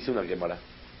quieres? ¿Una bici o una gemara?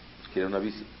 Quiere una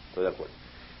bici, estoy de acuerdo.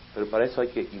 Pero para eso hay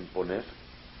que imponer,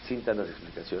 sin tantas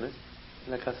explicaciones,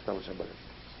 en la casa estamos Shabbat.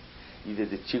 Y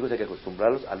desde chicos hay que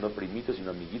acostumbrarlos a no primitos,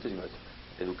 sino amiguitos, sino eso.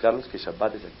 Educarlos que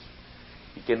Shabbat es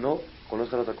aquí. Y que no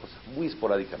conozcan otra cosa, muy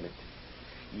esporádicamente.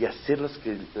 Y hacerlos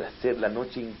que hacer la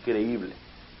noche increíble.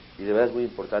 Y de verdad es muy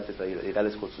importante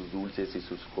llegarles con sus dulces y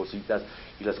sus cositas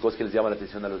y las cosas que les llaman la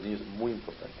atención a los niños, muy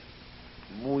importante.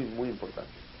 Muy, muy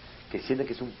importante. Que sientan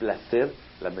que es un placer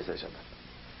la mesa de Shabbat.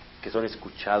 Que son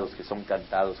escuchados, que son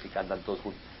cantados, que cantan todos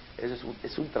juntos. Eso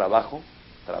es un trabajo.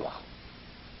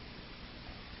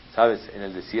 ¿Sabes? En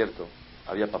el desierto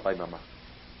había papá y mamá.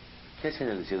 ¿Qué hacían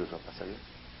en el desierto sus papás? ¿Sabes?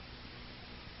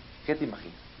 ¿Qué te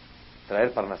imaginas?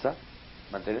 ¿Traer parnasá?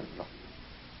 ¿Mantener? No.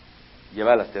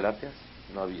 ¿Llevar a las terapias?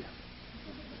 No había.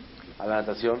 ¿A la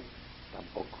natación?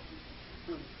 Tampoco.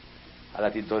 ¿A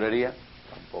la tintorería?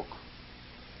 Tampoco.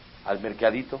 ¿Al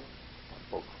mercadito?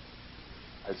 Tampoco.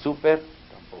 ¿Al súper?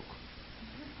 Tampoco.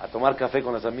 ¿A tomar café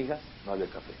con las amigas? No había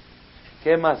café.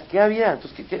 ¿Qué más? ¿Qué había?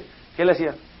 Entonces, ¿qué le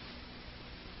hacían?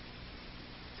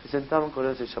 sentaban con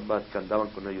ellos el Shabbat, cantaban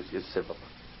con ellos, y eso es el papá.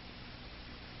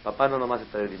 Papá no nomás es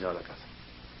traer dinero a la casa.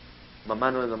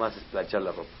 Mamá no es nomás es planchar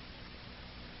la ropa.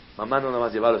 Mamá no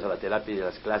nomás llevarlos a la terapia y a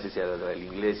las clases y al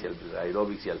inglés y al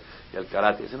aeróbics y al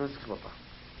karate. Ese no es su papá.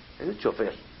 Es el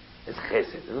chofer, es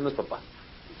gesed, eso no es papá.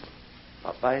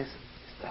 Papá es